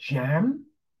kind of jam,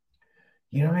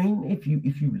 you know what I mean? If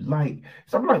you like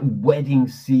something like Wedding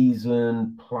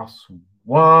Season Plus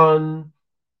One,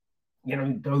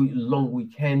 go Long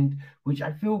Weekend, which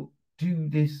I feel do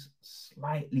this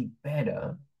slightly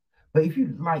better. But if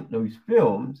you like those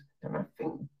films, then I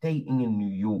think Dating in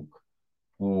New York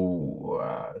will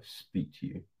speak to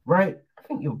you, right? I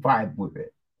think you'll vibe with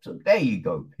it. So there you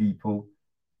go, people.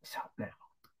 It's out now.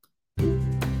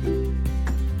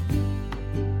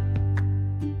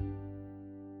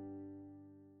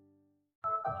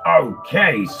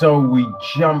 Okay, so we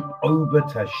jump over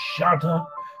to Shudder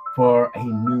for a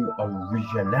new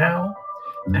original,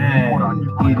 and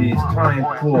it is time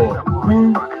for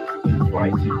Who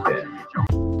Invited Them?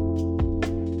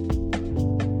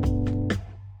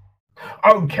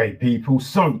 Okay, people,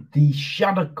 so the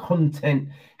Shudder content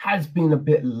has been a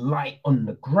bit light on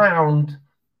the ground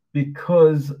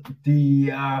because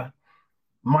the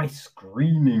my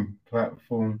screening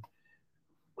platform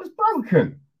was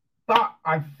broken, but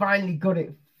I finally got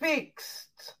it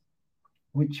fixed,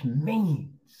 which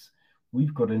means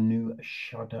we've got a new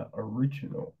Shudder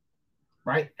original.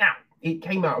 Right now, it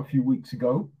came out a few weeks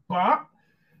ago, but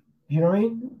you know what I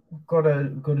mean?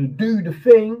 Gotta do the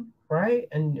thing, right?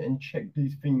 And check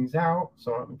these things out.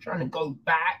 So I'm trying to go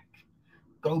back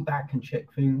and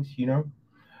check things, you know.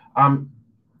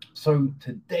 So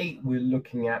today we're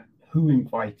looking at Who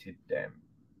Invited Them.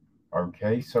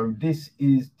 Okay, so this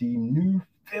is the new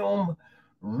film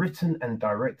written and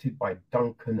directed by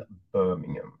Duncan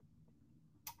Birmingham.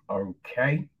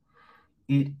 Okay.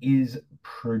 It is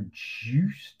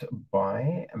produced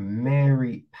by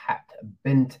Mary Pat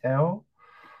Bentel,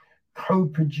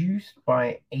 co-produced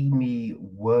by Amy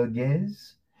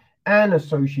Werges, and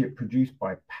associate produced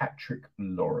by Patrick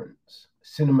Lawrence.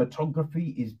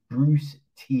 Cinematography is Bruce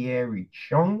Thierry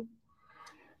Chong.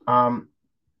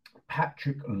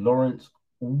 Patrick Lawrence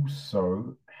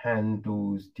also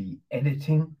handles the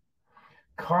editing.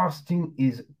 Casting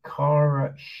is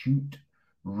Cara Shoot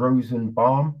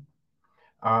Rosenbaum.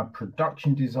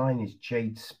 Production design is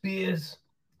Jade Spears.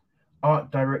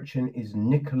 Art direction is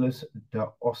Nicholas de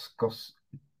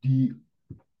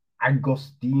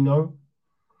Agostino.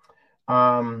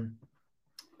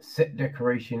 Set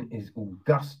decoration is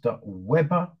Augusta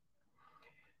Weber.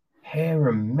 Hair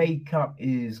and makeup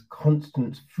is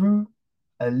Constance Fu,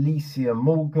 Alicia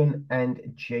Morgan, and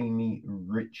Jamie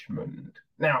Richmond.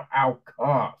 Now, our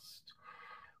cast.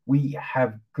 We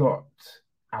have got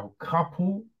our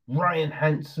couple. Ryan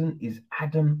Hansen is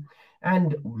Adam,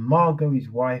 and Margot, his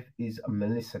wife, is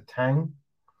Melissa Tang.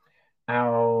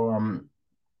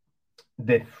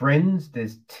 Their friends,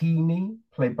 there's Teeny,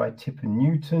 played by Tipper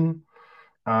Newton,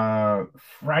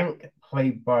 Frank,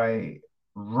 played by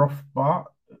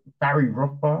Barry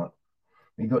Rothbart.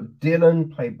 We got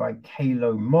Dylan, played by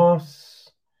Kalo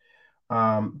Moss,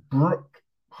 Brooke,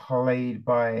 played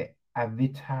by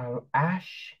Avital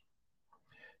Ash.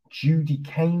 Judy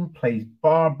Kane plays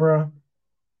Barbara.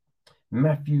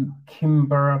 Matthew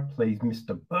Kimborough plays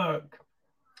Mr. Burke.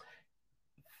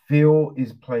 Phil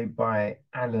is played by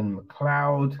Alan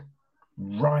McLeod.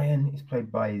 Ryan is played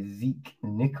by Zeke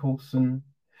Nicholson.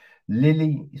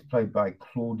 Lily is played by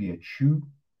Claudia Chu.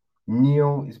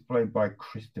 Neil is played by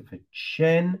Christopher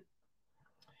Chen.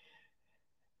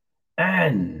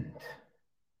 And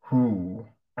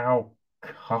our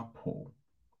couple,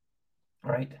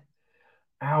 right?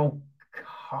 Our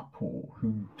couple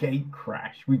who gate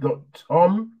crashed. We got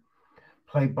Tom,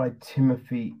 played by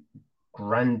Timothy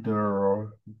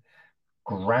Grandanderos,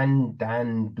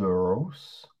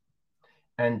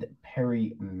 and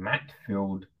Perry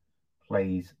Matfield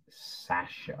plays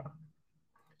Sasha.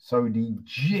 So the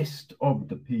gist of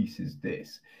the piece is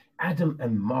this: Adam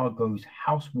and Margot's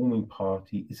housewarming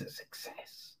party is a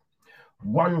success.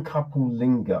 One couple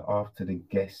linger after the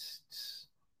guests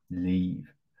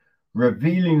leave,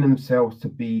 revealing themselves to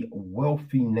be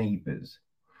wealthy neighbors.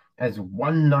 As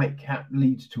one nightcap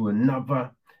leads to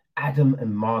another, Adam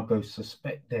and Margot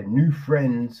suspect their new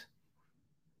friends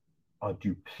are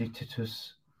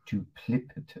duplicitous.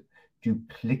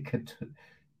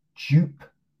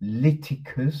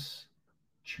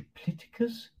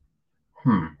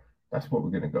 That's what we're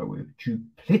going to go with.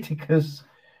 Duplicitous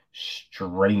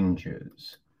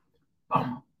strangers.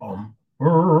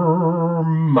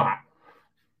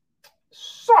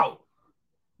 So,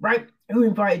 right, who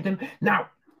invited them? Now,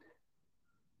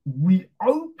 we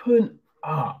open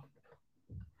up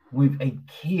with a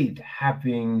kid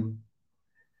having,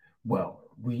 well,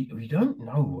 we don't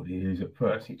know what it is at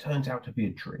first. It turns out to be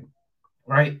a dream,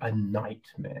 right? A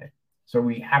nightmare. So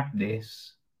we have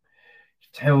this,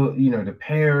 the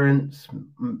parents,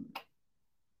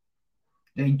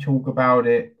 they talk about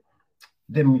it.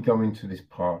 Then we go into this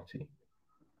party,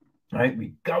 right?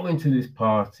 We go into this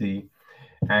party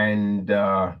and,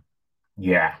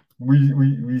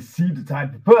 we see the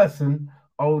type of person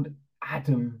old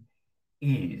Adam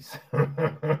is.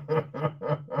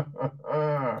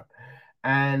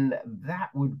 And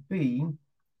that would be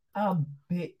a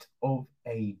bit of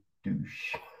a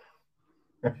douche.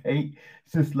 Right?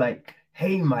 It's just like,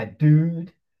 hey, my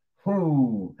dude.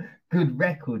 Oh, good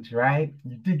records, right?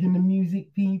 You digging the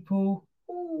music, people?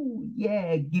 Oh,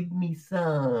 yeah, give me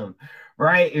some.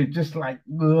 Right? It's just like,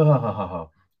 ugh,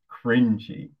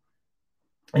 cringy.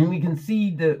 And we can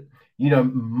see that,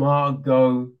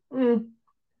 Margot,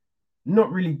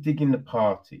 not really digging the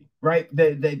party, right?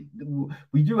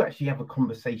 We do actually have a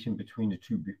conversation between the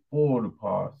two before the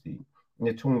party. And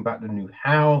they're talking about the new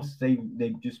house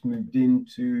they've just moved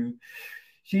into.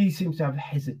 She seems to have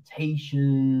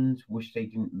hesitations, wish they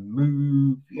didn't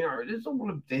move. There's all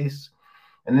of this.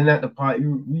 And then at the party,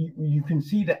 you can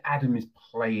see that Adam is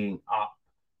playing up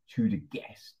to the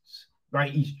guests,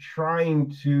 right? He's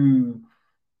trying to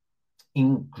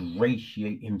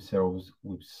ingratiate himself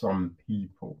with some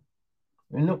people.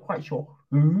 We're not quite sure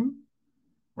who,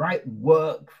 right?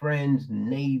 Work friends,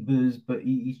 neighbors, but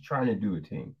he's trying to do a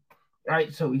thing,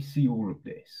 right? So we see all of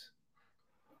this.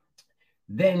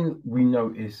 Then we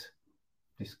notice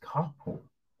this couple,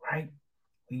 right?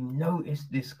 We notice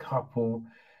this couple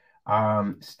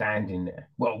standing there.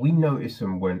 Well, we notice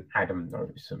them when Adam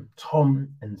noticed them, Tom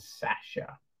and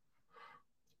Sasha.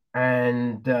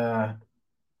 And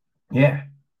yeah,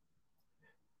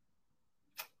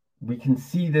 we can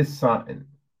see there's something,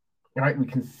 right? We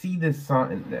can see there's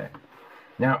something there.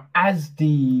 Now, as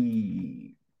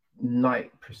the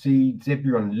night proceeds,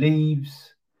 everyone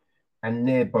leaves and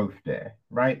they're both there,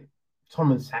 right?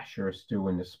 Tom and Sasha are still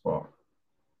in the spot.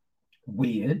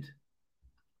 Weird,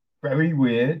 very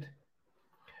weird.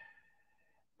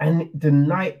 And the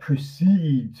night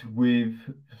proceeds with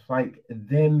like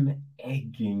them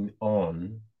egging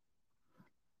on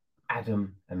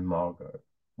Adam and Margot,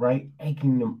 right?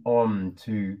 Egging them on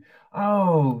to,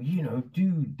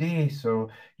 do this, or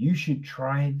you should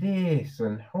try this,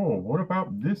 and what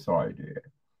about this idea,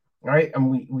 right? And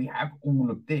we have all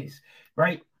of this,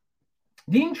 right?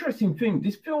 The interesting thing,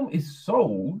 this film is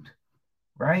sold,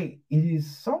 right? It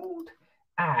is sold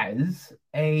as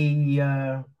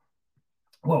a,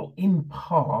 in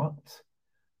part,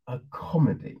 a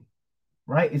comedy,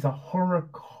 right? It's a horror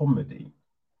comedy.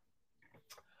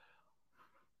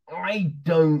 I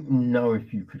don't know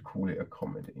if you could call it a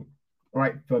comedy,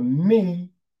 right? For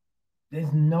me,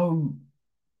 there's no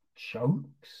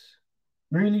jokes,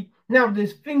 really. Now,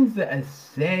 there's things that are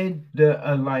said that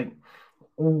are like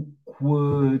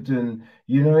awkward and,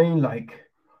 like,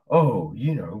 oh,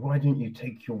 why don't you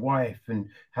take your wife and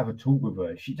have a talk with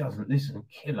her? She doesn't listen,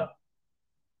 kill her.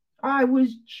 I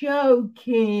was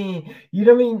joking. You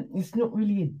know what I mean? It's not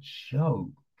really a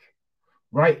joke,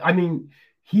 right? I mean,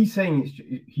 he's saying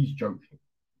he's joking,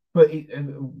 but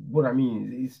what I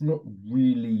mean is it's not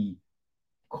really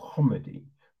comedy,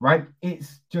 right?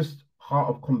 It's just part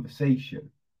of conversation.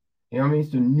 You know what I mean?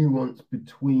 It's the nuance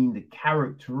between the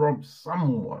character of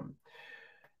someone.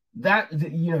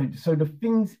 So the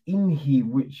things in here,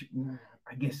 which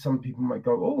I guess some people might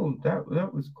go, oh,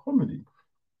 that was comedy.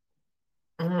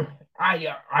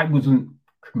 I wasn't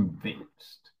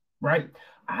convinced, right?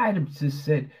 I'd have just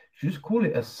said, just call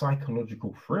it a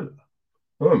psychological thriller.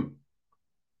 Boom.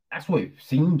 That's what it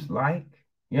seems like,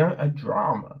 a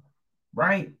drama,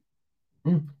 right?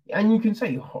 And you can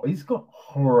say it's got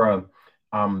horror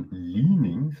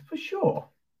leanings for sure,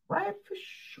 right? For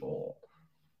sure.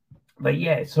 But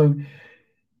yeah, so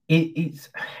it's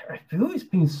I feel it's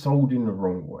been sold in the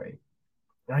wrong way,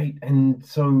 right? And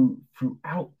so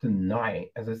throughout the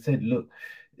night, as I said, look,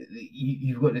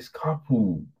 you've got this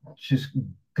couple just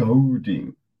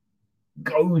goading,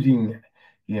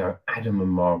 Adam and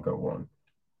Margot on,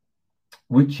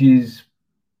 which is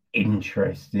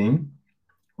interesting,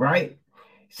 right?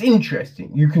 It's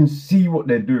interesting. You can see what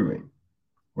they're doing,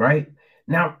 right?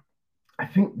 Now, I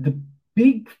think the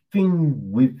big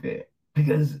thing with it,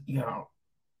 because,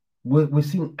 we're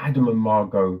seeing Adam and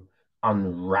Margot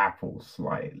unravel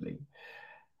slightly.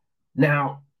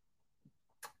 Now,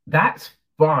 that's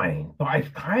fine, but I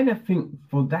kind of think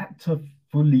for that to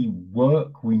fully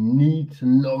work, we need to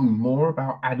know more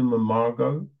about Adam and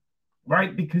Margot,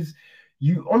 right? Because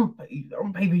you on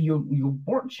paper you're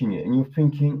watching it and you're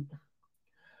thinking,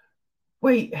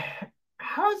 wait,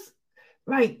 how's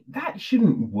like that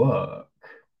shouldn't work.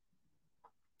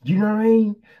 Do you know what I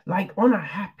mean? Like on a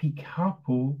happy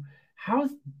couple, how's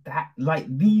that like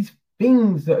these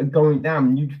things that are going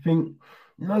down? You'd think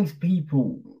most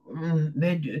people,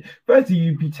 firstly,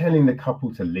 you'd be telling the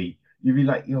couple to leave. You'd be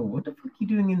like, yo, what the fuck are you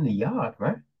doing in the yard,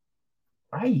 man?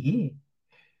 Right here.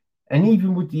 And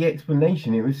even with the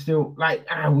explanation, it was still like,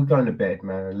 we're going to bed,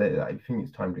 man. I think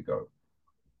it's time to go.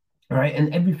 All right.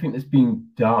 And everything that's being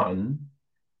done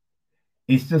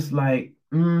is just like,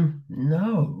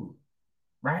 no.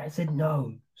 Right? I said,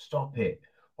 no, stop it.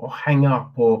 Or hang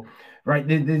up, or right,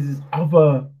 there's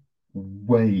other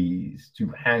ways to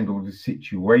handle the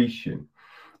situation.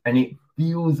 And it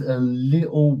feels a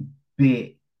little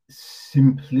bit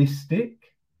simplistic,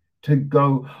 to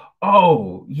go,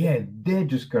 oh, yeah, they're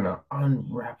just going to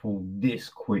unravel this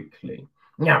quickly.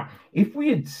 Now, if we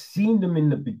had seen them in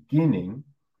the beginning,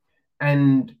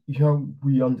 and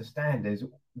we understand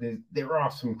there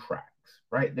are some cracks,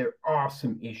 right? There are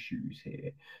some issues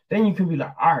here. Then you can be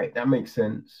like, all right, that makes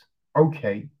sense.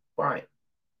 Okay, fine.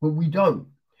 But we don't.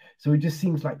 So it just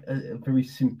seems like a very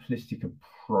simplistic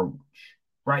approach,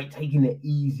 right? Taking the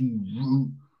easy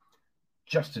route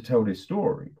just to tell this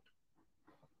story.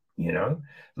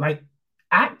 Like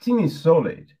acting is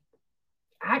solid.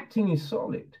 Acting is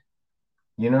solid.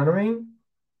 You know what I mean?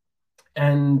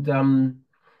 And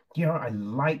I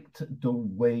liked the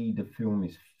way the film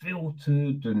is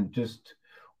filtered and just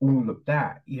all of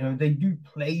that. They do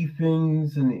play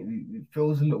things and it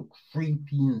feels a little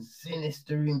creepy and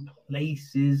sinister in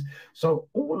places. So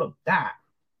all of that,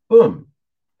 boom.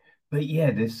 But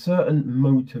yeah, there's certain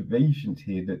motivations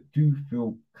here that do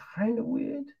feel kind of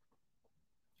weird,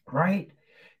 right?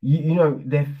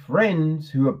 They're friends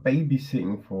who are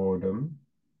babysitting for them,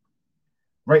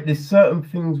 right? There's certain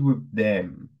things with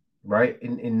them, right,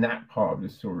 in that part of the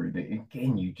story that,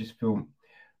 again, you just feel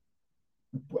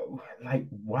like,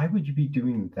 why would you be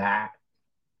doing that,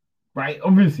 right?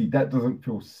 Obviously, that doesn't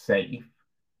feel safe.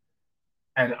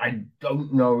 And I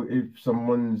don't know if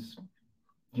someone's,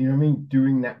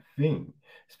 doing that thing,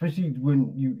 especially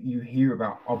when you hear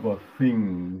about other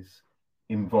things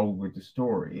involved with the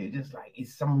story. It's just like,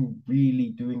 is someone really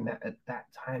doing that at that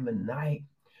time of night?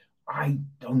 I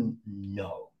don't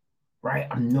know, right?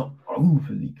 I'm not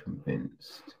overly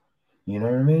convinced. You know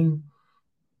what I mean?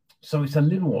 So it's a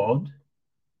little odd.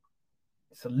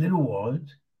 It's a little odd,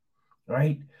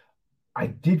 right? I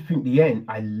did think the end,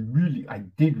 I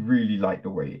did really like the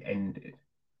way it ended.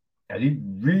 I did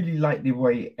really like the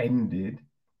way it ended.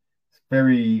 It's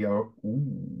very,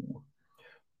 ooh.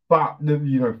 But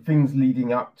the things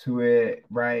leading up to it,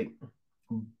 right?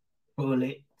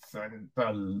 Bullets and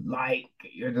the like,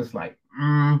 you're just like,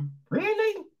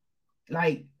 really?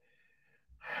 Like,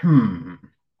 you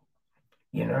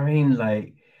know what I mean?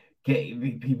 Like,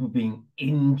 people being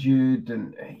injured,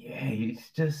 and yeah, it's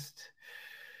just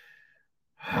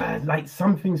like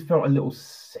some things felt a little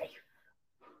safe,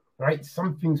 right?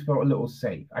 Some things felt a little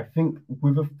safe. I think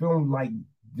with a film like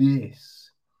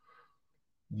this,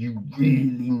 you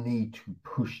really need to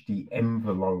push the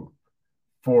envelope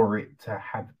for it to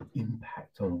have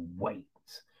impact on weight,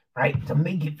 right? To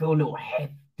make it feel a little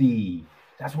hefty.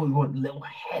 That's what we want, a little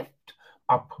heft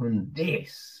up on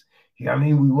this. You know what I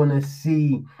mean? We want to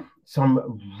see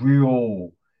some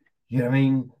real,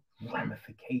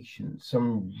 ramifications,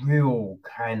 some real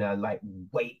kind of like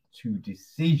weight to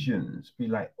decisions. Be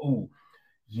like, oh,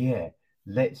 yeah,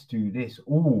 let's do this.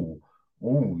 Oh,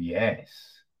 yes.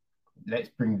 Let's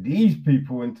bring these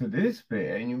people into this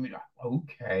bit. And you'll be like,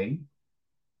 okay.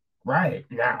 Right.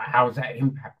 Now, how's that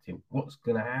impacting? What's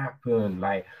going to happen?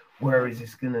 Like, where is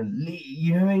this going to lead?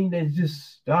 You know what I mean? There's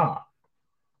just stuff.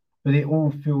 But it all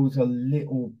feels a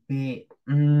little bit,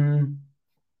 we're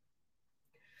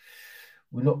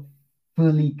not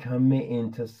fully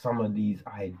committing to some of these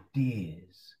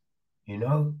ideas,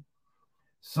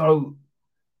 So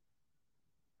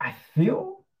I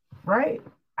feel, right?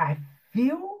 I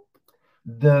feel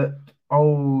that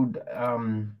old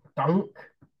Dunk,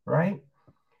 right?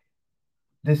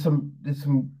 There's some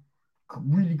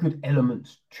really good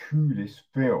elements to this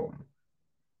film.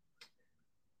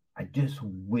 I just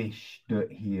wish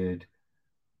that he had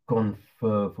gone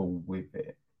further with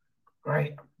it,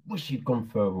 right? I wish he'd gone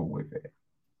further with it.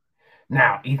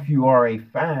 Now, if you are a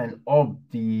fan of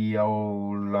the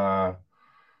old,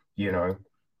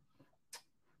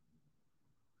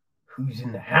 who's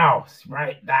in the house,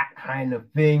 right? That kind of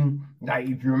thing. Like,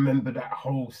 if you remember that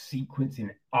whole sequence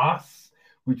in Us,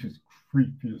 which was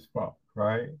creepy as fuck,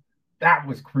 right? That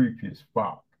was creepy as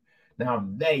fuck. Now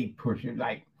they push it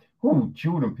like,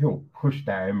 Jordan Peele pushed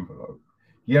that envelope.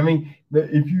 You know what I mean?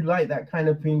 But if you like that kind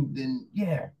of thing, then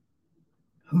yeah,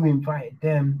 who invited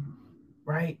them,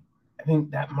 right? I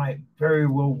think that might very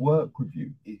well work with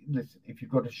you. Listen, if you've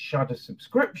got a Shudder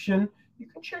subscription, you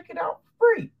can check it out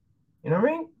for free. You know what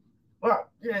I mean? But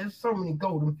yeah, there's so many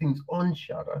golden things on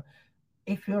Shudder.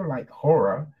 If you're like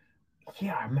horror,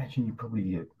 yeah, I imagine you probably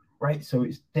do, right? So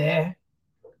it's there.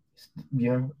 It's,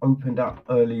 opened up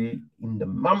early in the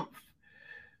month.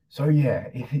 So yeah,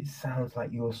 if it sounds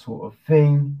like your sort of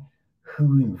thing,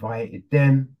 who invited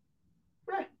them?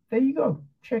 There you go.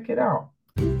 Check it out.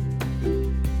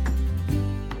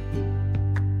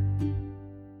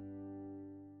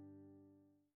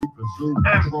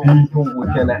 And people,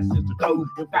 we're gonna go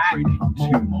back to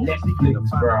Netflix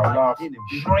for our last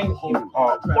joint in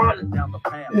part 1.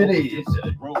 It is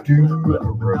Do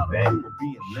Revenge.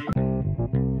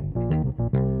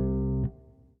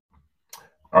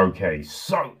 Okay,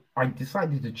 so I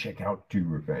decided to check out Do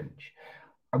Revenge.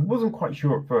 I wasn't quite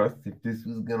sure at first if this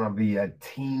was gonna be a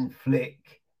teen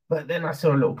flick, but then I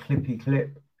saw a little clippy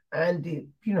clip and it,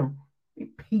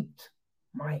 it piqued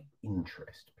my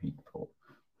interest, people.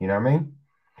 You know what I mean?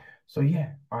 So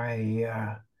yeah,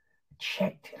 I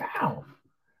checked it out,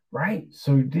 right?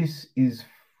 So this is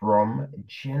from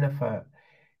Jennifer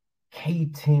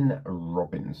Katin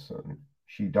Robinson.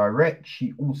 She directs,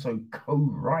 she also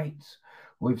co-writes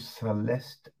with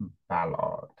Celeste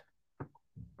Ballard.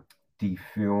 The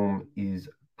film is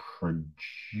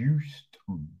produced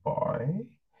by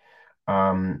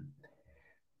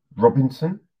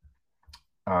Robinson,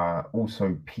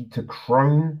 also Peter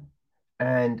Crone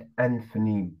and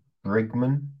Anthony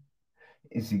Bregman.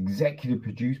 It's executive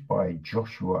produced by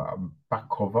Joshua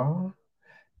Bakovar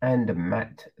and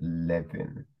Matt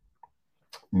Levin.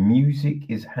 Music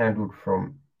is handled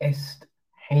from Est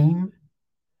Haim.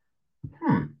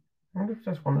 I wonder if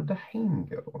that's one of the Haim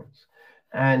girls.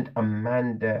 And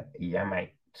Amanda Yamate.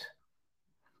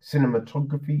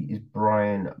 Cinematography is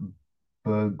Brian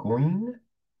Burgoyne.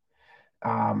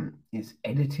 It's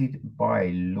edited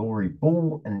by Laurie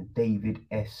Ball and David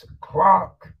S.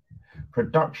 Clark.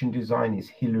 Production design is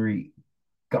Hilary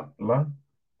Gutler.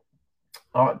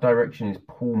 Art direction is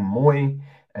Paul Moy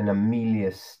and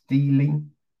Amelia Steele.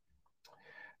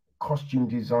 Costume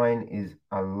design is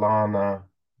Alana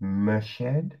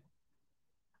Merched.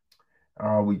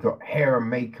 We got hair and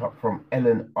makeup from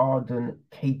Ellen Arden,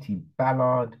 Katie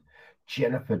Ballard,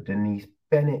 Jennifer Denise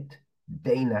Bennett,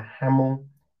 Dana Hamill,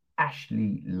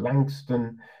 Ashley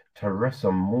Langston,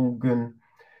 Teresa Morgan,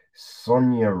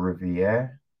 Sonia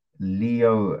Riviere,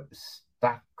 Leo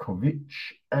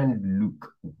Stakovich, and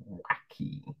Luke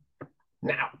Wacky.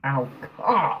 Now, our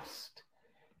cast.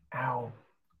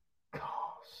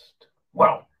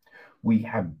 Well, we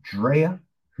have Drea,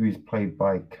 who is played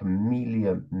by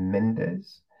Camelia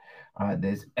Mendez.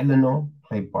 There's Eleanor,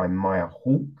 played by Maya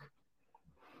Hawke.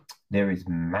 There is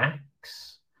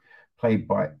Max, played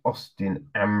by Austin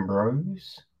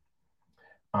Ambrose.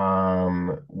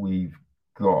 We've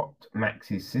got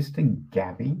Max's sister,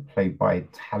 Gabby, played by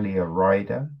Talia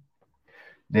Ryder.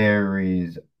 There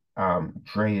is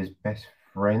Drea's best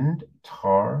friend,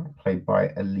 Tara, played by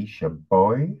Alicia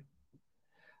Boy.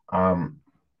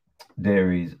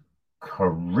 There is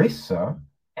Carissa,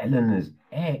 Eleanor's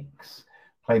ex,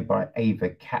 played by Ava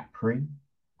Capri.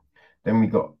 Then we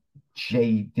got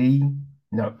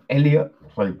Elliot,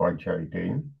 played by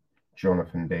JD,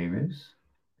 Jonathan Davis.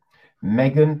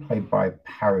 Megan, played by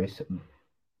Paris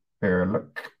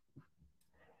Berluck.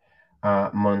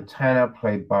 Montana,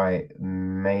 played by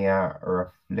Maya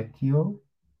Reflecchio.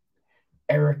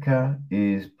 Erica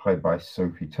is played by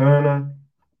Sophie Turner.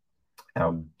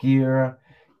 Algira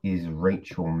is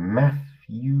Rachel Matthews.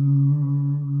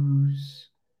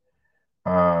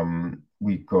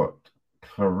 We've got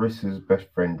Clarissa's best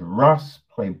friend Russ,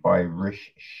 played by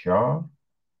Rish Shah.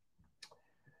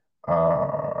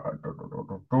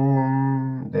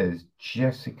 There's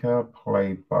Jessica,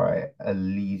 played by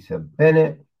Eliza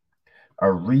Bennett.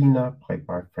 Arena, played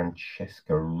by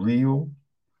Francesca Real.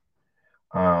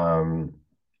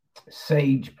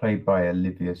 Sage, played by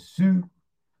Olivia Sue.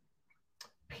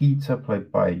 Peter,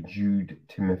 played by Jude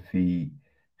Timothy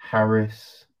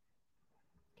Harris.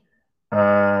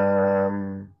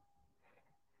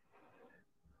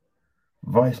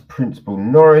 Vice Principal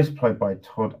Norris, played by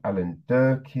Todd Allen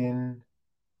Durkin.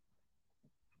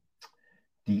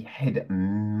 The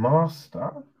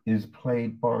headmaster is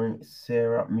played by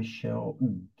Sarah Michelle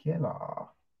Gellar.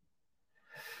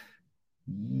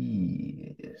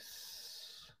 Yes.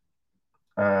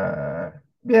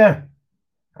 Yeah.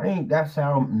 I think that's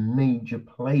our major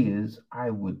players, I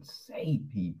would say,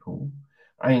 people.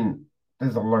 I mean,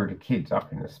 there's a load of kids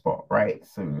up in the spot, right?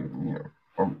 So,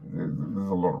 there's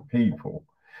a lot of people.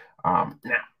 Now,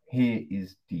 here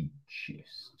is the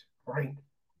gist, right?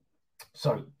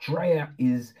 So, Drea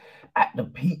is at the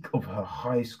peak of her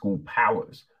high school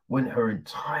powers when her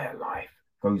entire life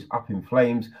goes up in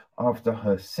flames after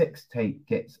her sex tape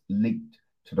gets leaked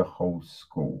to the whole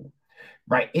school.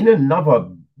 Right, in another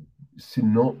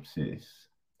synopsis,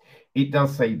 it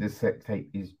does say the sex tape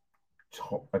is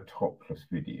a topless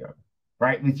video,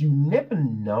 right? Because you never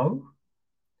know,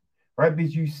 right?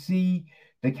 Because you see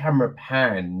the camera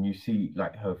pan and you see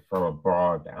like her throw a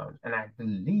bra down, and I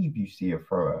believe you see her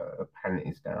throw her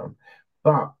panties down,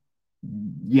 but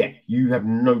yeah, you have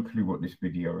no clue what this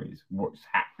video is, what's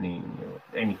happening, or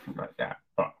anything like that.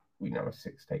 But we know a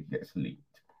sex tape gets leaked.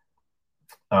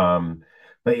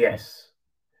 But yes,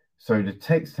 so the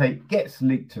text tape gets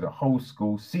leaked to the whole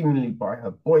school, seemingly by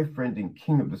her boyfriend and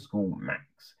king of the school,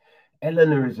 Max.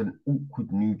 Eleanor is an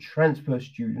awkward new transfer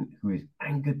student who is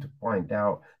angered to find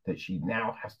out that she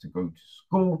now has to go to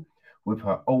school with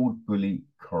her old bully,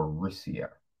 Carissa,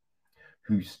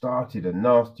 who started a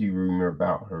nasty rumor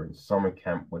about her in summer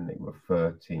camp when they were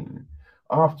 13.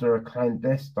 After a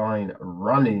clandestine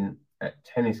run-in at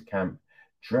tennis camp,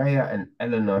 Drea and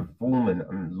Eleanor form an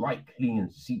unlikely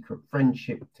and secret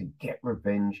friendship to get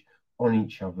revenge on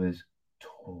each other's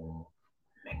tormentors.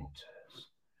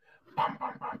 Bum,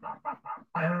 bum, bum, bum, bum, bum,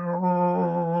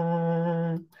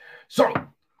 bum. So,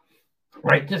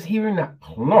 right, just hearing that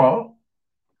plot,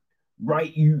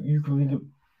 right, you can think of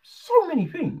so many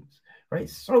things, right?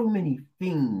 So many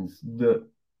things that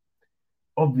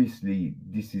obviously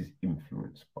this is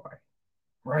influenced by,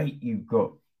 right? You've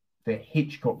got the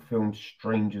Hitchcock film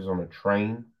Strangers on a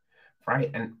Train,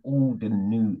 right? And all the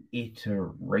new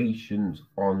iterations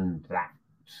on that.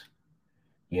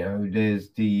 You know,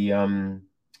 there's the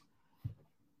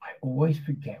I always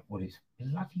forget what it's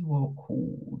bloody well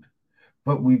called,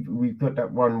 but we've got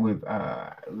that one with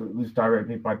it was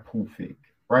directed by Paul Feig,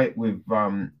 right? With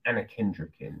Anna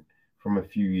Kendrick in from a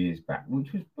few years back,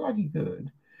 which was bloody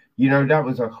good. You know, that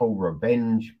was a whole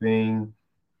revenge thing.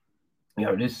 You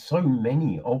know, there's so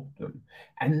many of them.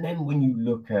 And then when you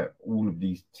look at all of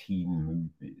these teen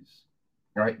movies,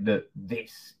 right, that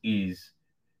this is,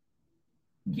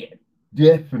 yeah,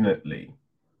 definitely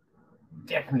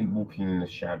walking in the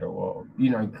shadow of, you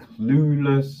know,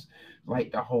 Clueless,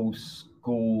 like the whole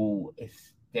school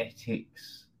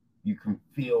aesthetics. You can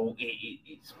feel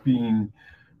it's being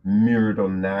mirrored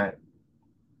on that.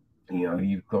 You know,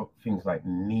 you've got things like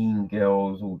Mean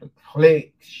Girls, all the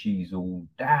cliques, She's All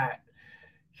That.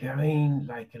 You know what I mean?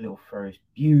 Like a little Ferris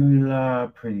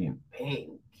Bueller, Pretty in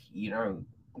Pink, you know,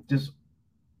 just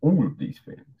all of these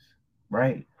things,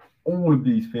 right? All of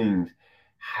these things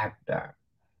have that.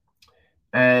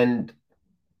 And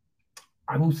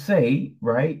I will say,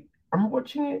 right, I'm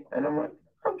watching it and I'm like,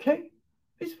 okay,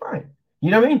 it's fine.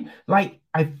 You know what I mean? Like,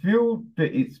 I feel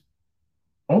that it's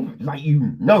like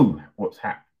you know what's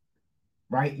happening,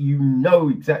 right? You know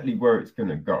exactly where it's going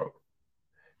to go,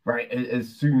 right? As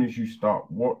soon as you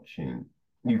start watching,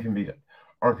 you can be like,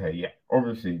 okay, yeah,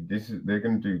 obviously they're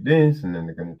going to do this and then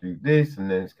they're going to do this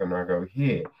and then it's going to go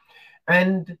here.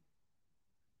 And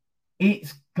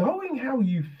it's going how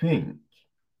you think,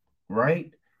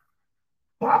 right?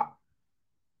 But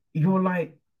you're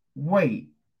like, wait,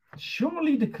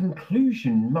 surely the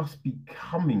conclusion must be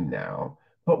coming now,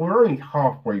 but we're only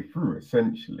halfway through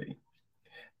essentially.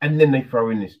 And then they throw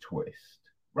in this twist,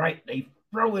 right? They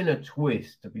throw in a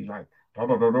twist to be like, da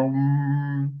da da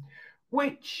dum,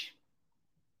 which,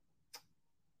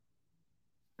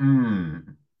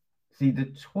 see, the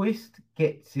twist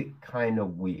gets it kind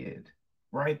of weird,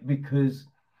 right? Because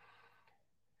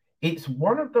it's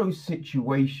one of those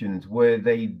situations where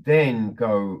they then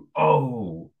go,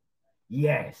 oh,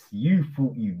 yes, you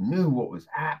thought you knew what was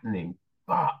happening,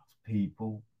 but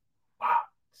people, but,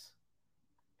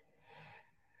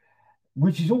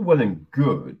 which is all well and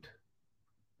good,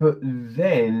 but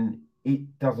then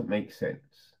it doesn't make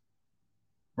sense,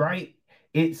 right?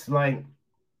 It's like,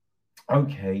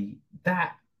 okay,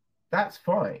 that's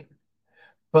fine,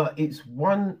 but it's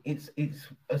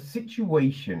a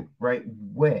situation, right,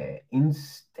 where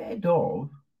instead of,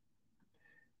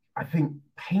 I think,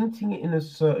 painting it in a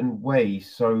certain way,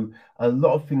 so a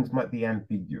lot of things might be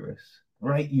ambiguous,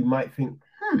 right? You might think,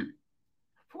 I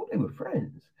thought they were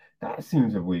friends. That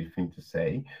seems a weird thing to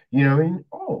say. You know what I mean?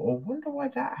 Oh, I wonder why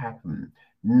that happened.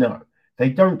 No, they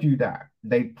don't do that.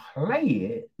 They play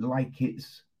it like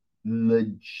it's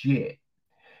legit.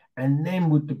 And then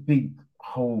with the big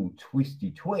whole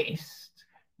twisty twist,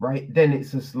 right? Then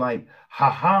it's just like,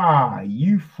 haha,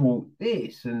 you thought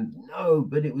this, and no,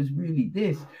 but it was really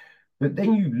this. But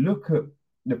then you look at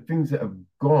the things that have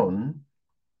gone,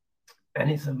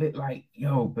 and it's a bit like,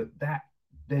 yo, but that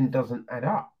then doesn't add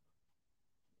up,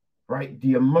 right?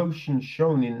 The emotion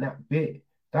shown in that bit,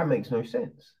 that makes no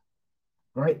sense,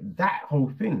 right? That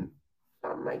whole thing,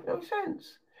 that makes no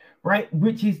sense, right?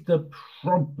 Which is the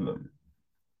problem.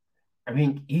 I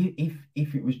think if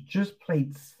it was just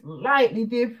played slightly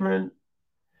different,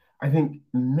 I think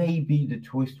maybe the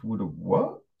twist would have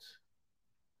worked,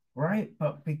 right?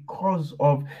 But because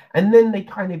of, and then they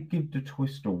kind of give the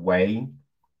twist away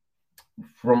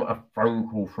from a phone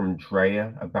call from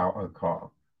Drea about her car,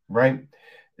 right?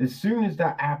 As soon as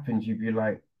that happens, you'd be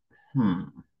like, hmm.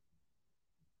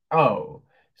 oh,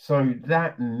 so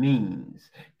that means,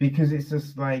 because it's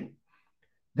just like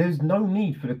there's no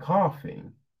need for the car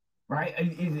thing, right?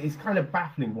 It's kind of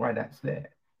baffling why that's there.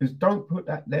 Just don't put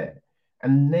that there,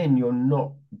 and then you're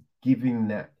not giving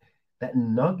that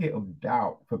nugget of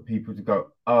doubt for people to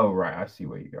go, oh right, I see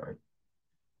where you're going.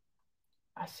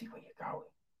 I see where you're going.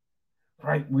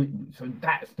 Right? So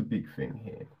that's the big thing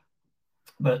here.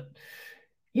 But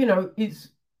it's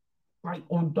like,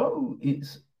 although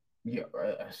it's, yeah,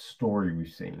 a story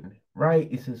we've seen, right?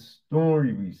 It's a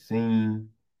story we've seen.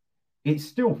 It's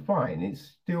still fine. It's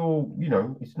still,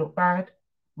 it's not bad,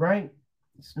 right?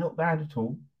 It's not bad at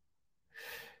all.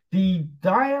 The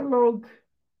dialogue,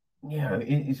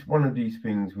 it's one of these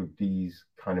things with these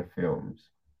kind of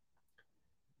films.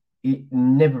 It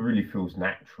never really feels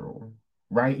natural,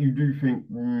 right? You do think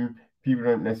people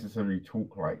don't necessarily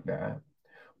talk like that,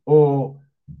 or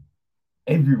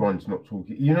everyone's not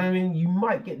talking. You know what I mean? You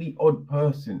might get the odd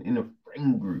person in a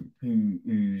friend group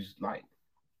who's like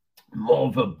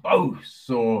more verbose,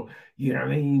 or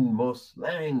more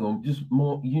slang, or just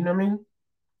more, you know what I mean?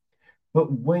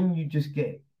 But when you just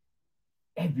get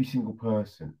every single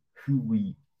person who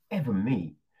we ever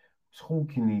meet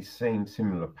talking these same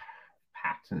similar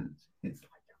patterns, it's like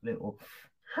a little,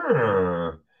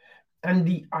 huh.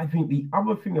 And I think the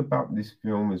other thing about this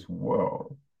film as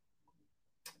well,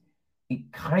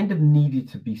 it kind of needed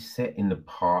to be set in the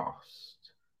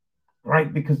past,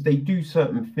 right? Because they do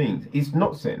certain things. It's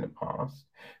not set in the past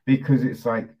because it's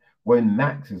like when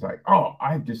Max is like, oh,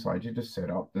 I've decided to set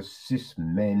up the cis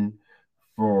men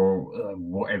for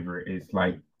whatever it is,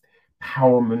 like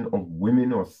empowerment of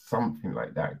women or something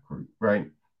like that group,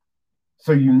 right?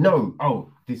 So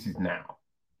oh, this is now,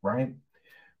 right?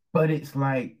 But it's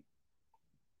like,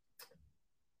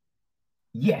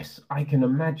 yes, I can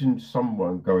imagine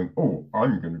someone going, oh,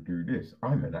 I'm going to do this.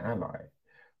 I'm an ally.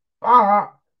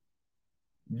 But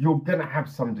you're going to have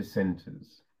some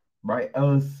dissenters, right?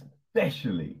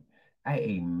 Especially at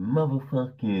a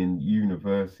motherfucking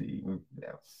university with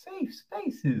safe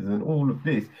spaces and all of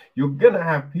this. You're going to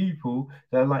have people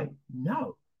that are like,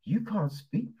 no, you can't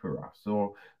speak for us,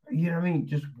 or,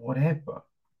 just whatever.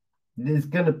 There's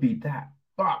going to be that.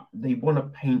 But they want to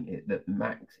paint it that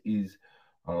Max is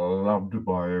loved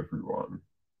by everyone,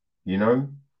 you know?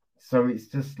 So it's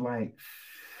just like,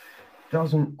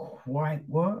 doesn't quite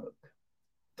work.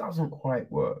 Doesn't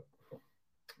quite work.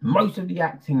 Most of the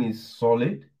acting is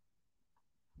solid,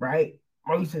 right?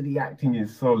 Most of the acting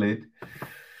is solid.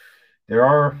 There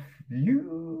are a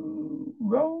few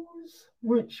roles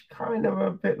which kind of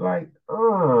a bit like,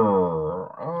 oh,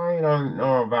 I don't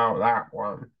know about that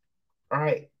one.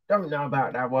 Right? Don't know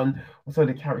about that one. Also,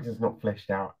 the character's not fleshed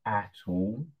out at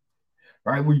all.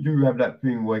 Right? We do have that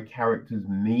thing where characters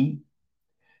meet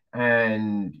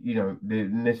and they're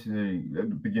necessarily at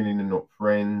the beginning they're not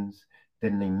friends,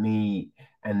 then they meet,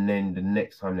 and then the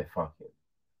next time they're fucking,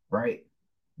 right?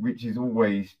 Which is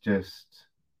always just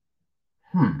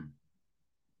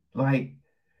like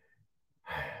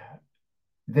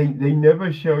they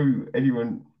never show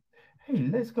anyone, hey,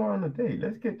 let's go on a date,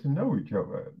 let's get to know each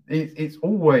other. It's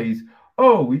always,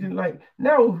 oh, we didn't like,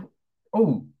 now,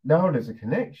 oh, now there's a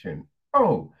connection,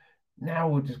 oh, now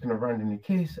we're just gonna randomly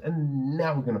kiss and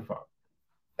now we're gonna fuck.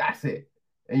 That's it.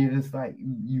 And you're just like,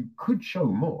 you could show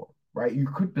more, right? You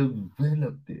could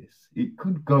develop this. It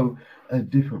could go a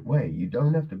different way. You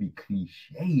don't have to be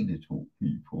cliche to talk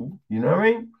people. You know what I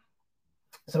mean?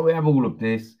 So we have all of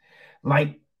this.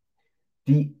 Like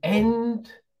the end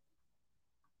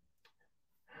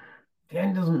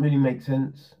doesn't really make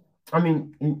sense. I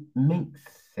mean, it makes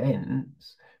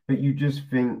sense, but you just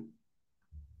think,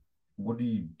 what are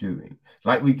you doing?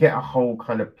 Like we get a whole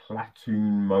kind of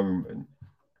platoon moment,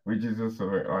 which is just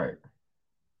sort of like,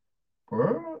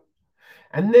 what?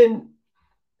 And then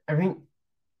I think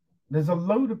there's a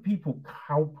load of people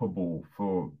culpable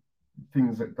for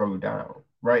things that go down,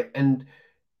 right? And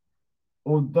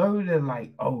although they're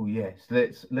like, oh yes,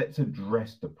 let's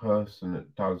address the person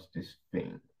that does this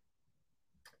thing,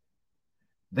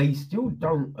 they still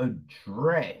don't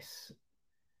address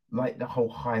like the whole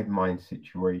hive mind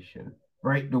situation,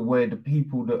 right? Where the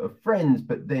people that are friends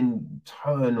but then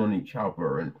turn on each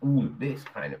other and all of this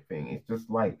kind of thing. It's just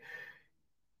like,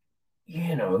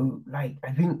 like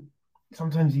I think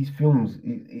sometimes these films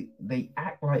they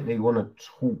act like they want to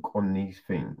talk on these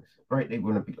things, right? They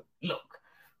want to be like, look,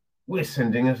 we're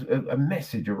sending a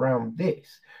message around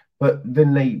this, but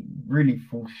then they really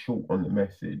fall short on the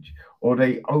message, or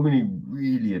they only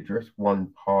really address one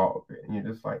part of it, and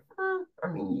you're just like, I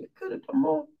mean, you could have done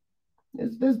more.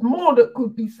 There's more that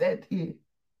could be said here,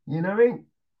 you know what I mean?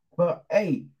 But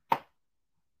hey,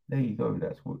 there you go.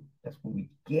 That's what That's what we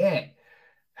get.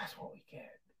 That's what we get.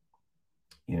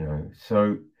 You know,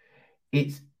 so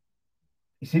it's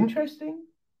interesting.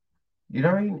 You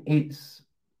know what I mean? It's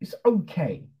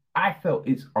okay. I felt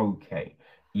it's okay.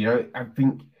 You know, I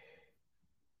think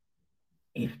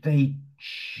if they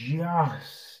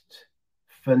just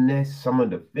finesse some of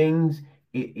the things,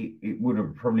 it would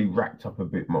have probably racked up a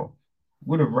bit more.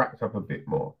 Would have racked up a bit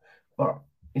more. But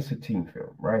it's a team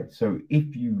film, right? So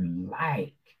if you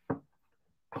like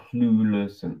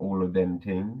Clueless and all of them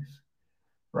things,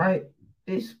 right?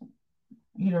 This,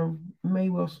 you know, may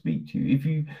well speak to you. If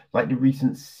you like the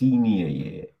recent senior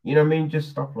year, you know what I mean? Just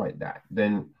stuff like that,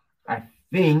 then I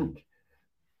think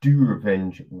Do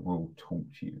Revenge will talk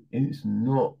to you. It's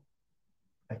not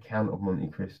a Count of Monte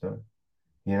Cristo.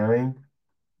 You know what I mean?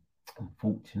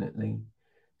 Unfortunately,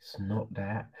 it's not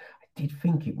that. I did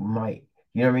think it might,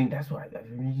 you know what I mean? That's why I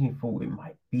originally thought it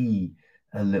might be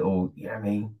a little, you know what I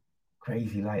mean,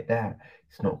 crazy like that.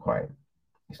 It's not quite.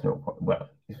 It's not quite. Well,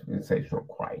 let's say it's not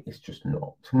quite. It's just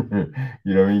not. You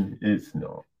know what I mean? It's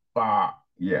not. But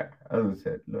yeah, as I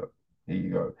said, look, here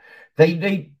you go.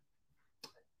 They.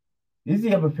 Here's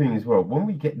the other thing as well. When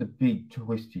we get the big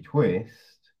twisty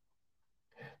twist,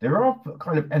 there are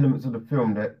kind of elements of the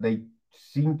film that they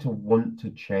seem to want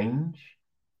to change.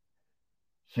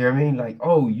 You know what I mean? Like,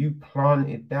 oh, you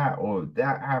planted that or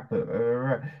that happened.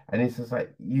 And it's just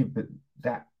like, yeah, but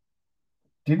that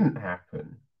didn't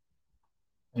happen.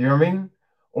 You know what I mean?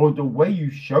 Or the way you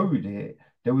showed it,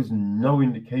 there was no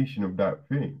indication of that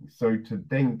thing. So to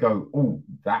then go, oh,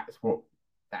 that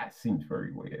seems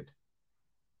very weird.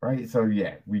 Right? So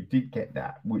yeah, we did get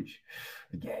that, which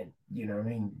again, you know what I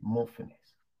mean? More finesse.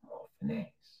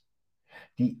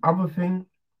 The other thing,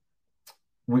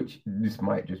 which this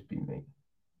might just be me,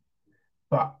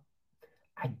 but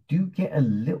I do get a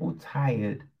little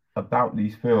tired about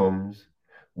these films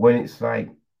when it's like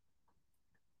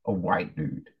a white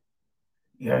dude.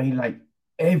 You know, like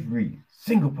every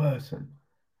single person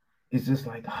is just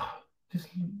like, oh, this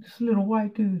little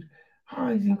white dude. Oh,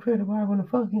 he's incredible. I want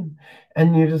to fuck him.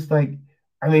 And you're just like,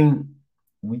 I mean,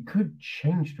 we could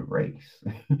change the race.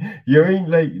 You know what I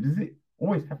mean? Like, does it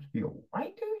always have to be a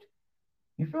white dude?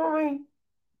 You feel what I mean?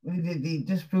 It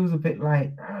just feels a bit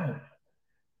like,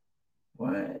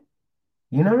 what?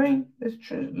 You know what I mean?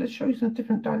 Let's show some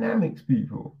different dynamics,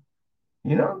 people.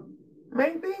 You know,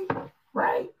 maybe,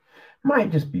 right?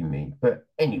 Might just be me. But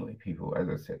anyway, people, as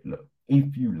I said, look,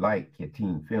 if you like your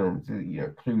teen films, you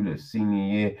know, Clueless, Senior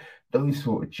Year, those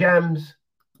sort of jams,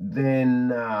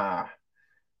 then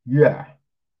yeah,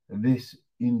 this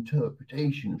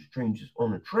interpretation of Strangers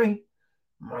on a Train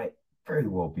might very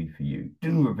well be for you.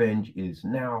 Do Revenge is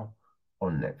now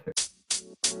on Netflix.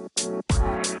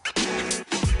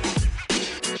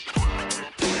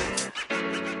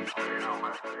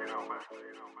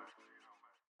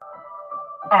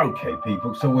 Okay,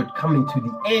 people, so we're coming to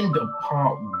the end of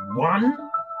part one,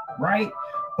 right?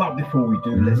 But before we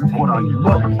do, let's take a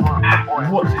look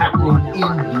at what's happening in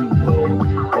the world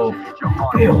of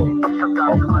film.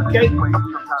 Okay,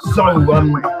 so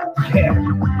yeah,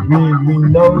 we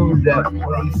know that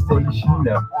PlayStation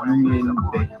are bringing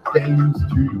their games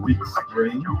to the big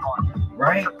screen,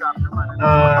 right?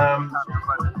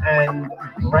 And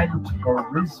Gran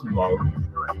Turismo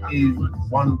is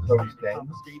one of those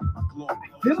games. I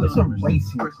feel it's a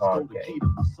racing car game,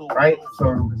 right?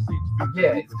 So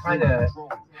yeah, it's kind of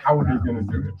how they're going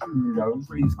to do it. Who knows?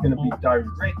 It's going to be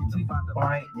directed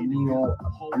by Neil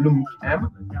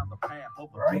Blomkamp,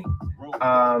 right?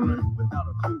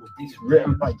 It's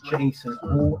written by Jason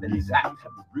Hall and Zach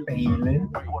Baylin. You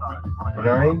know what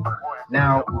I mean?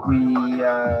 Now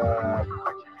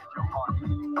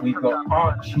we've got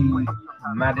Archie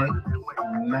Madekwe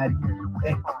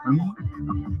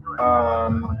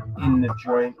in the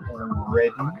joint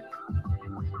already.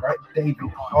 Right,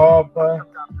 David Harbour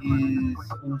is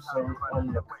also on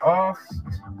the cast,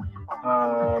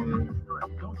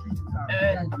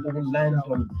 and Orlando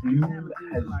Bloom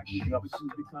has just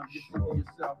joined.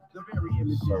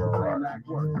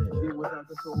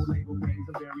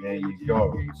 There you go.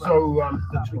 So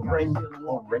the Toronto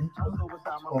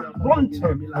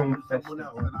Film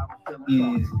Festival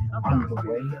is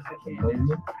underway at the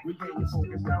moment.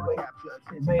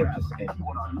 It may have just ended.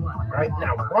 Right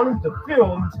now, one of the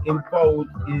films involved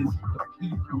is The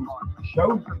People's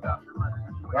Joker,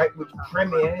 right, which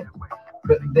premiered,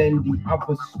 but then the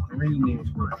other screenings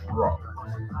were dropped.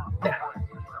 Now,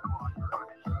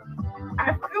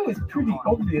 I feel it's pretty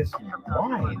obvious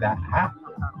why that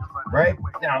happened, right?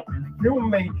 Now,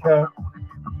 filmmaker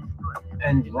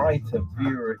and writer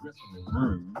Vera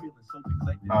Drew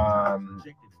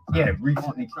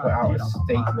recently put out a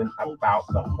statement about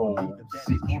the whole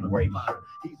situation,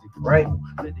 right?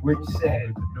 Which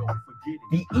said,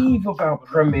 the eve of our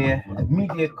premiere, a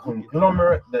media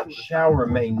conglomerate that shall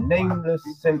remain nameless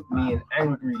sent me an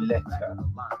angry letter,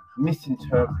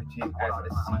 misinterpreted as a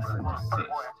cease and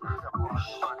desist,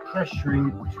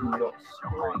 pressuring to not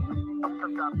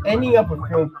screen. Any other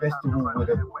film festival would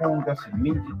have called us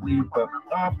immediately, but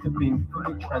after being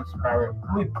fully transparent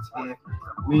with TIFF,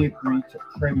 we agreed to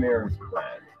premiere as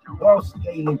planned, while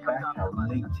scaling back our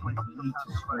later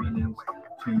screenings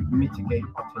to mitigate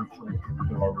potential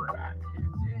blowback.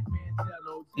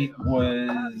 It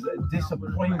was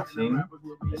disappointing,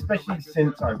 especially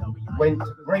since I went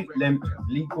to great lengths with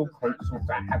legal counsel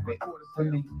to have it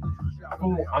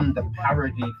fall under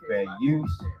parody fair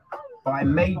use. But I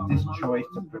made this choice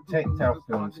to protect our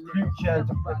film's future and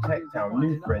to protect our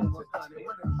new friends at TIFF,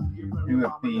 who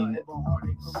have been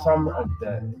some of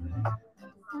the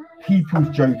People's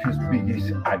Joker's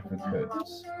biggest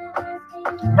advocates.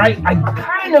 Right? I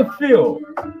kind of feel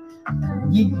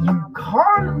you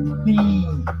can't be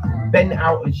bent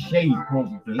out of shape or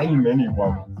blame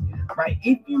anyone. Right?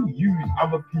 If you use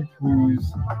other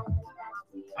people's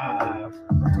what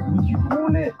do you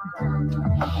call it?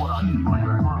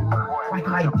 Like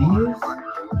ideas,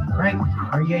 right?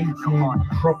 Creative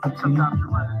property.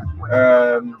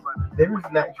 There is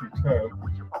an actual term.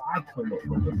 I cannot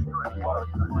remember.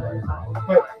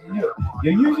 But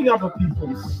you're using other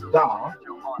people's stuff.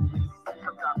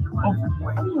 Of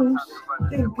course,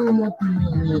 they're gonna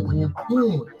be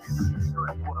pissed,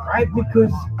 right?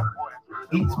 Because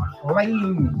it's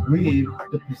playing with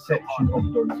the perception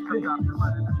of those things,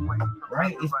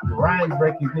 right? It's brand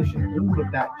recognition, all of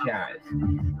that jazz.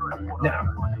 Now,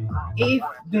 if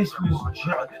this was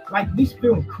just like this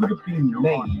film could have been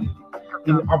made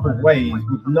in other ways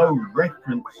with no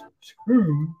reference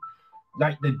to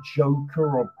like the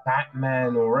Joker or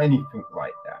Batman or anything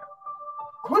like that.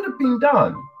 Could have been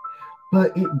done,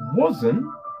 but it wasn't.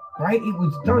 Right, it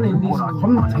was done in this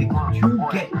context to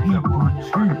get people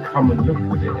to come and look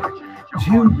at it,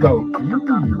 to go,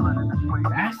 ooh,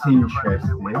 that's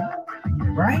interesting,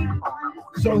 right?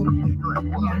 So, I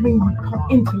mean,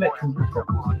 intellectual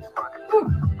properties.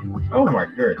 Oh my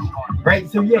gosh, right?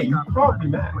 So yeah, you can't be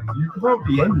mad. You can't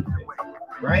be anything,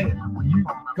 right? You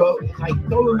go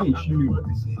going in. She knew what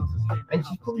this is, and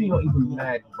she's probably not even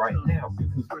mad right now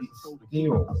because it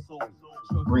still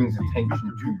brings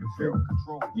attention to the film.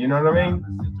 You know what I mean?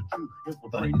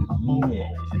 But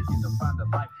yes,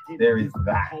 there is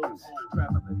that,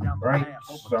 right?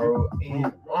 So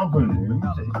in other news,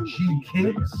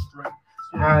 G-Kids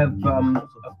have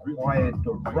acquired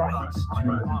the rights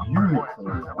to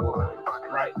Unicorn Wars,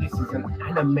 right? This is an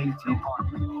animated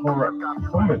horror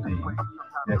comedy,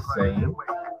 they're saying.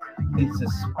 It's a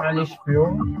Spanish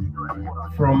film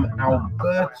from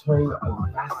Alberto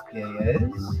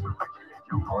Vasquez.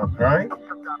 Okay.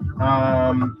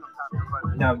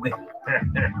 Now,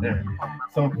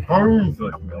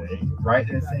 supposedly, right,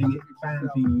 they're saying it's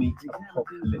Bambi meets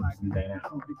Apocalypse Now.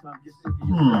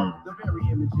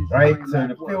 Right, so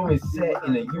the film is set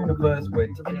in a universe where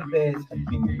teddy bears have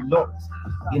been locked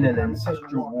in an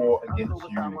ancestral war against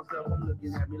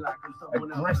unicorns.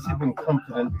 Aggressive and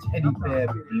confident teddy bear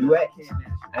Bluette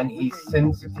and his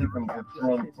sensitive and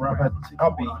withdrawn brother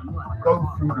Tubby go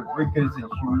through the rigors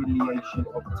and humiliation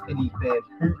of teddy bear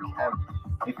boot camp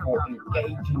before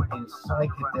engaging in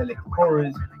psychedelic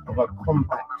horrors of a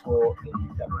combat tour in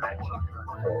the magic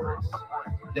forest.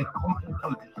 Their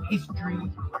complicated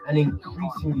history and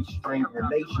increasingly strained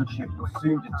relationship will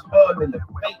soon determine the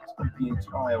fate of the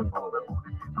entire world.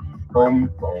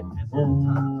 Boom, boom,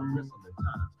 boom.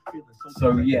 So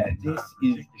yeah, this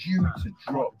is due to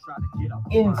drop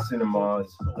in cinemas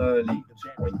early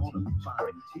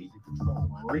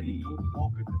 2023.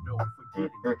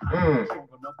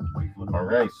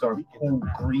 Alright, so Paul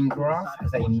Greengrass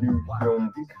has a new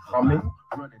film coming,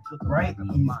 right?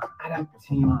 He's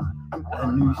adapting a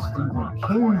new Stephen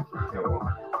King film,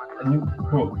 a new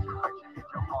book.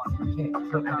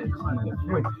 It's not adapting the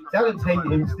film. It's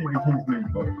adapting Stephen King's new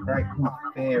book, right? Called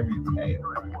Fairy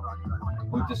Tale,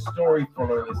 with the story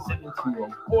following a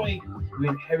 17-year-old boy who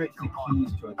inherits the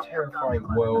keys to a terrifying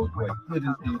world where good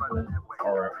and evil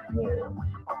are at war.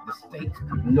 The stakes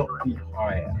could not be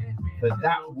higher for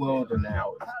that world and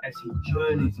ours as he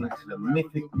journeys into the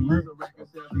mythic roots of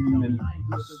human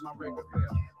story.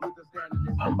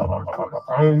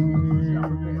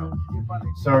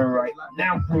 So right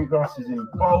now, Greengrass is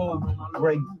involved.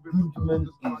 Greg Goodman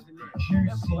is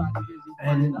producing,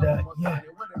 and they're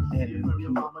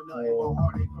looking for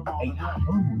a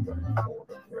home for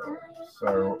the film. So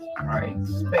I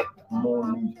expect more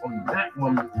news on that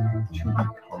one to be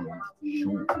coming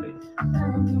shortly.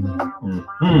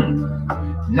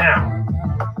 Now,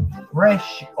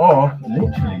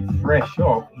 literally fresh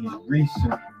off his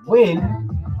recent win,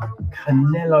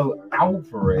 Canelo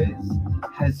Alvarez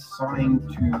has signed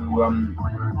to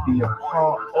be a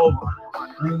part of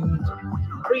Creed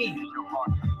 3,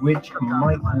 which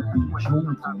Michael B.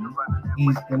 Jordan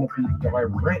is going to be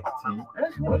directing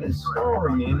as well as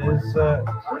starring in as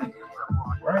Creed,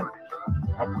 right?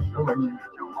 Apollo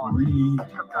Creed,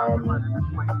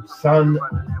 son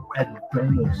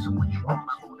Adonis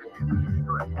Johnson.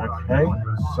 Okay,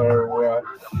 so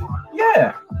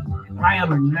yeah, I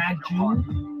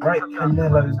imagine, right,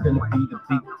 Canelo is going to be the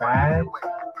big bad,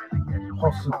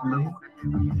 possibly.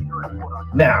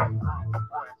 Now,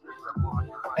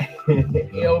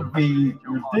 it'll be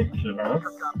ridiculous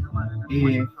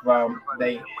if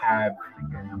they have,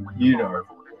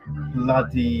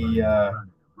 bloody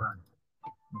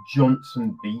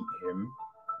Johnson beat him,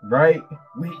 right?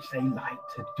 Which they like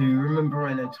to do. Remember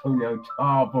when Antonio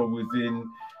Tarver was in,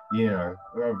 a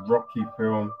Rocky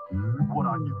film,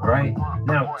 right?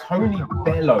 Now Tony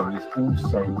Bello is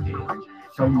also in,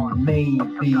 so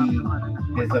maybe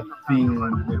there's a thing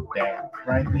with that,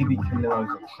 right? Maybe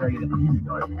Canelo's a traitor.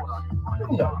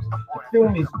 Who knows? The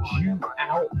film is due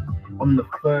out on the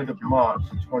 3rd of March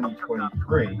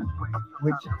 2023,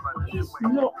 which is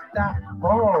not that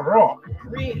far off,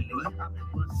 really.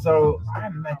 So I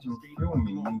imagine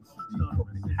filming needs to be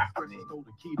probably happening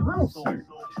real soon,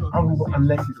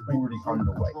 unless it's already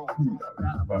underway. Who knows?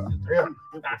 But yeah,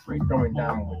 that's what's going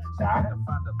down with that.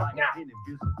 Now,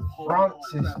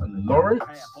 Francis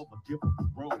Lawrence,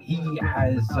 he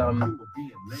has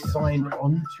signed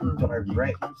on to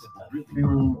direct a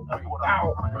film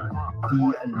about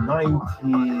the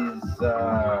 90s. I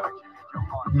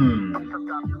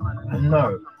don't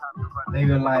know. They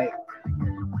were like,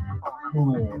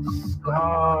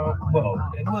 Scar.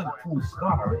 Well, they weren't called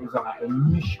Scar. It was like a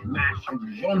mishmash of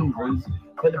genres,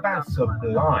 but about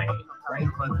Sublime, right?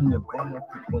 Making a brother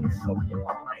between Sublime.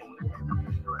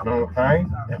 Okay.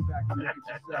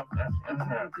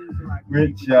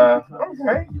 Which,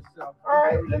 okay. All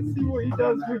right. Let's see what he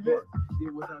does with it.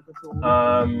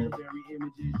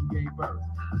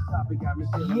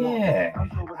 Yeah.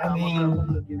 I mean,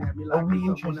 it'll be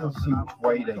interesting to see which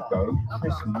way they go.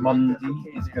 Chris Mundy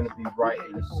is going to be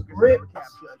writing the script.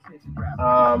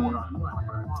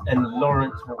 And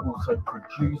Lawrence will also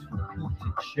produce with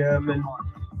Peter Sherman,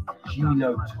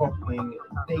 Gino Topping,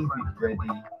 David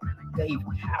Reddy, Dave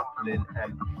Kaplan,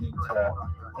 and Peter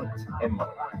Etemo.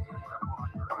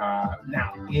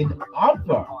 Now, in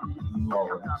other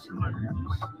Lawrence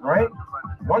news, right?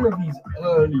 One of these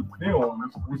early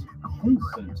films was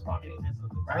Constantine,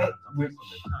 right? Which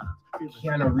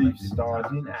Keanu Reeves starred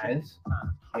in as,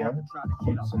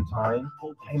 Constantine,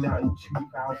 came out in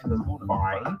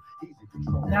 2005.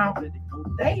 Now,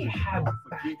 they have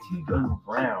batted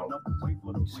around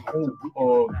talk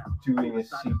of doing a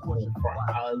sequel for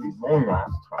a long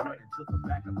ass time.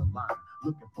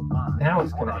 Now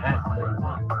it's going to happen.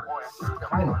 It's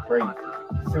kind of crazy.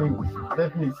 So it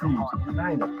definitely seems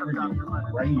kind of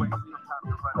freaking crazy,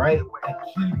 right?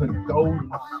 Akiva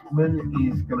Goldsman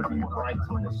is going to be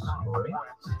writing the script,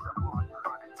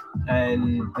 and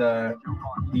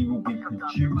he will be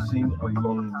producing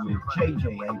along with J.J.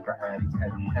 Abrahams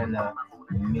and Hannah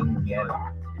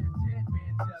Minghella.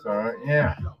 So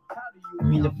yeah, I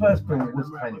mean the first film was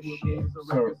kind of shit,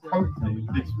 so hopefully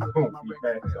this will be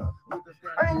better.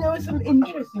 I mean there were some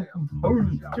interesting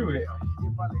components to it,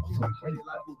 some great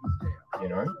stuff,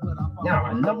 Now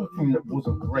another thing that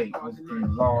wasn't great was the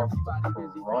last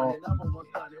Karate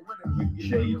with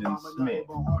Jaden Smith.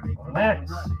 That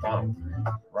stunk,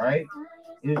 right?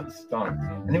 It stunk,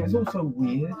 and it was also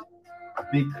weird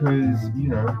because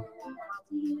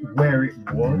where it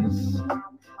was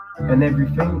and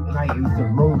everything, like it was the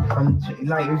wrong country,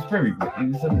 like it was very weird.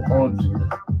 It was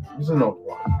an odd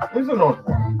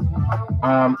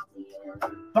one.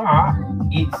 But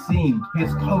it seemed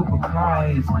because Cobra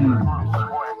Kai has been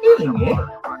killing it,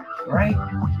 right?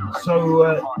 So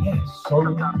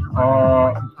Sony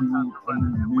are doing a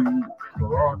new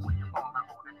Karate.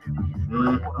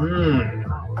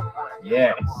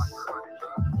 Yes.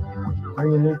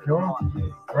 Bring a new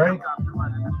Karate, right?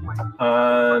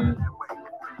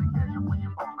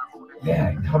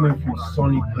 Coming from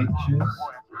Sony Pictures,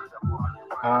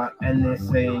 and they're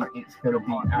saying it's going to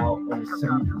be out on the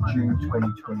 7th of June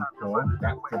 2024.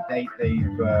 That's the date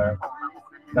they've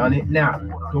done it. Now,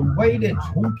 the way they're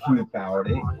talking about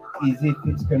it is if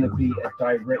it's going to be a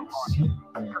direct sequel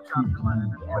to the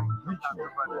original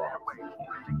Karate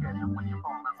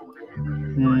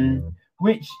Kid.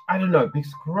 which I don't know,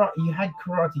 because you had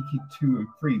Karate Kid 2 and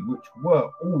 3, which were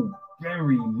all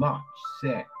very much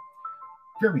set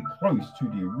very close to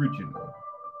the original.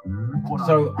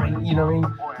 So, you know, I mean,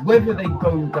 whether they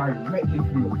go directly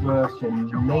from the first or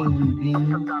maybe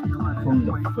from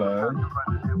the third,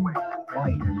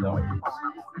 quite knows.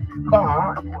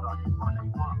 But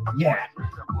yeah,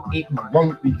 it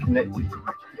won't be connected to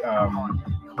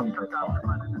Cobra Kai.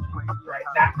 Right?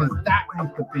 That was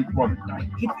the big one. Like,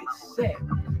 if it's set,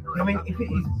 I mean, if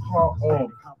it is part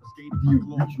of the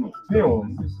original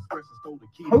films,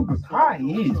 Cobra Kai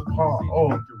is part of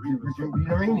the original. You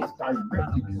know what I mean? It's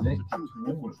directly connected to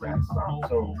all of that stuff.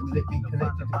 So will it be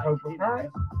connected to Cobra Kai?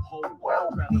 Well,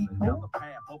 people,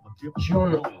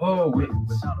 John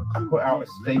Hurwitz put out a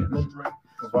statement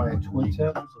via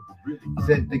Twitter. He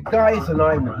said, "The guys and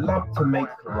I would love to make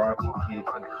Karate Kid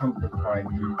and Cobra Kai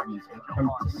movies and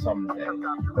hope to someday,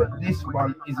 but this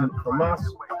one isn't from us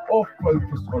or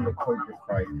focused on the Cobra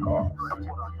Kai cast.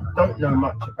 Don't know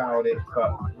much about it,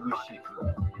 but wish it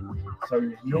were." So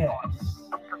yes,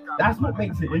 that's what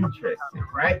makes it interesting,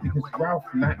 right? Because Ralph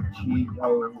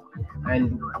Macchio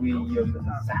and William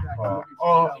Zappa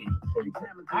are in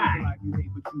Cobra Kai.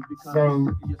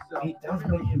 So it does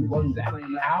make you wonder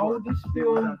how this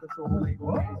film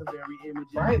works,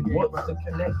 right? What's the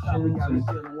connections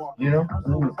and, you know,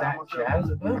 all of that jazz.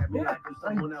 But yeah,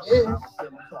 I guess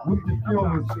with the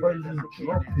film supposedly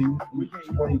dropping in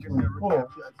 2024,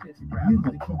 you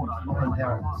would probably find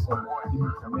out some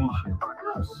information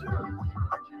soon.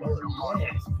 But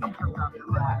yes, people,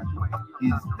 that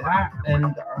is that,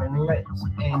 and let's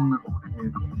end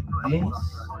with this,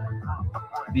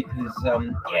 because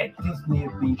yeah, Disney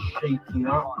have been shaking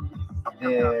up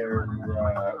their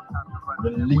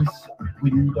release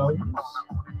windows,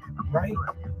 right?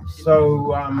 So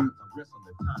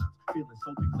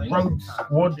Rogue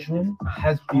Squadron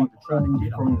has been pulled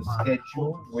from the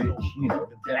schedule, which, you know,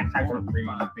 there hasn't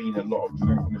really been a lot of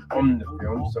movement on the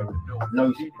film, so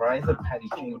no surprise that Patty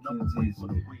Jenkins is,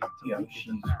 you know,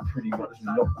 she's pretty much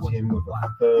locked in with a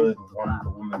third Wonder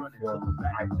Woman film,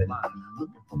 I believe,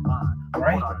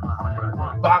 right?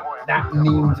 But that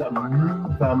means a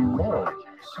move amount,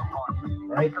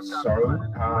 right? So,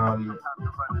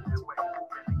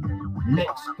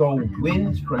 Let's Go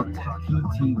Wins from Taika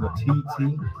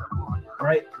Waititi,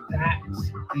 right? That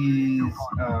is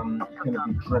going to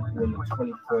be dropping on the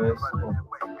 21st of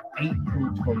April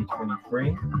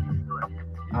 2023.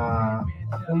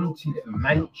 Haunted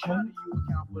Mansion,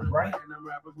 right?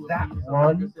 That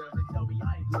one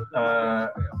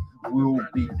will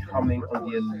be coming on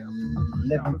the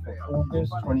 11th of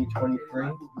August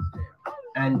 2023.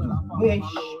 And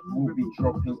Wish will be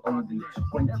dropping on the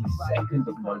 22nd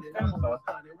of November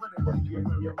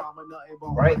 2023.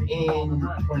 Right in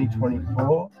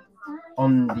 2024,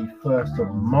 on the 1st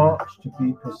of March to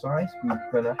be precise, we're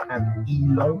going to have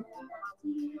ELO.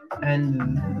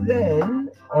 And then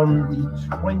on the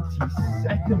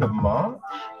 22nd of March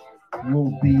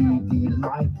will be the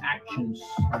live action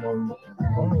Snow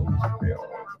White film.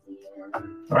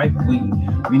 Right,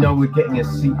 we know we're getting a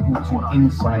sequel to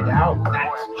Inside Out.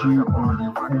 That's due on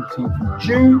the 14th of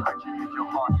June.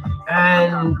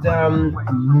 And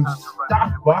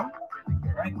Mustafa,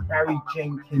 right, Barry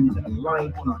Jenkins'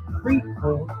 Lion King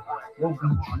prequel will be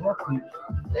dropping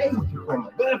day before my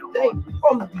birthday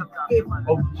on the 5th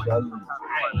of July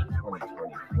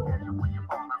 2024.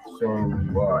 So,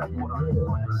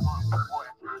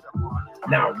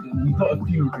 now, we've got a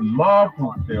few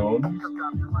Marvel films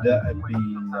that have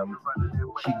been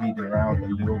chiggied around a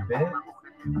little bit.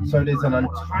 So there's an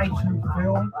Untitled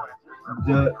film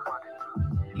that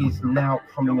is now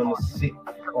coming on the 6th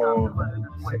of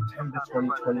September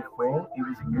 2024. It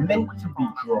was meant to be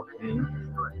dropping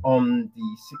on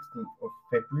the 16th of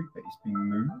February, but it's been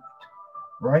moved,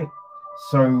 right?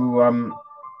 So,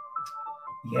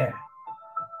 yeah.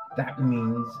 That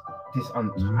means this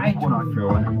Untitled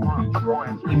film will be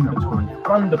dropping in between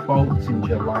Thunderbolts in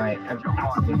July and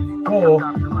Fantastic Four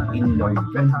in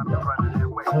November.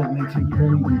 So it makes it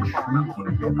very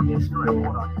intriguing what this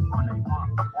film.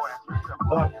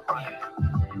 But yeah,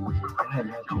 I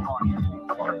imagine we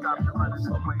will find out at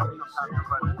some point soon.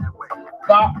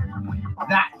 But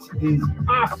that is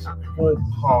us for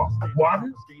part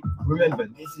one. Remember,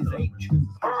 this is a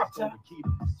two-parter.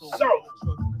 So,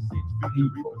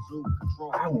 people,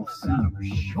 I will see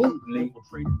you shortly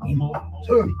in part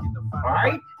two. All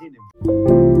right?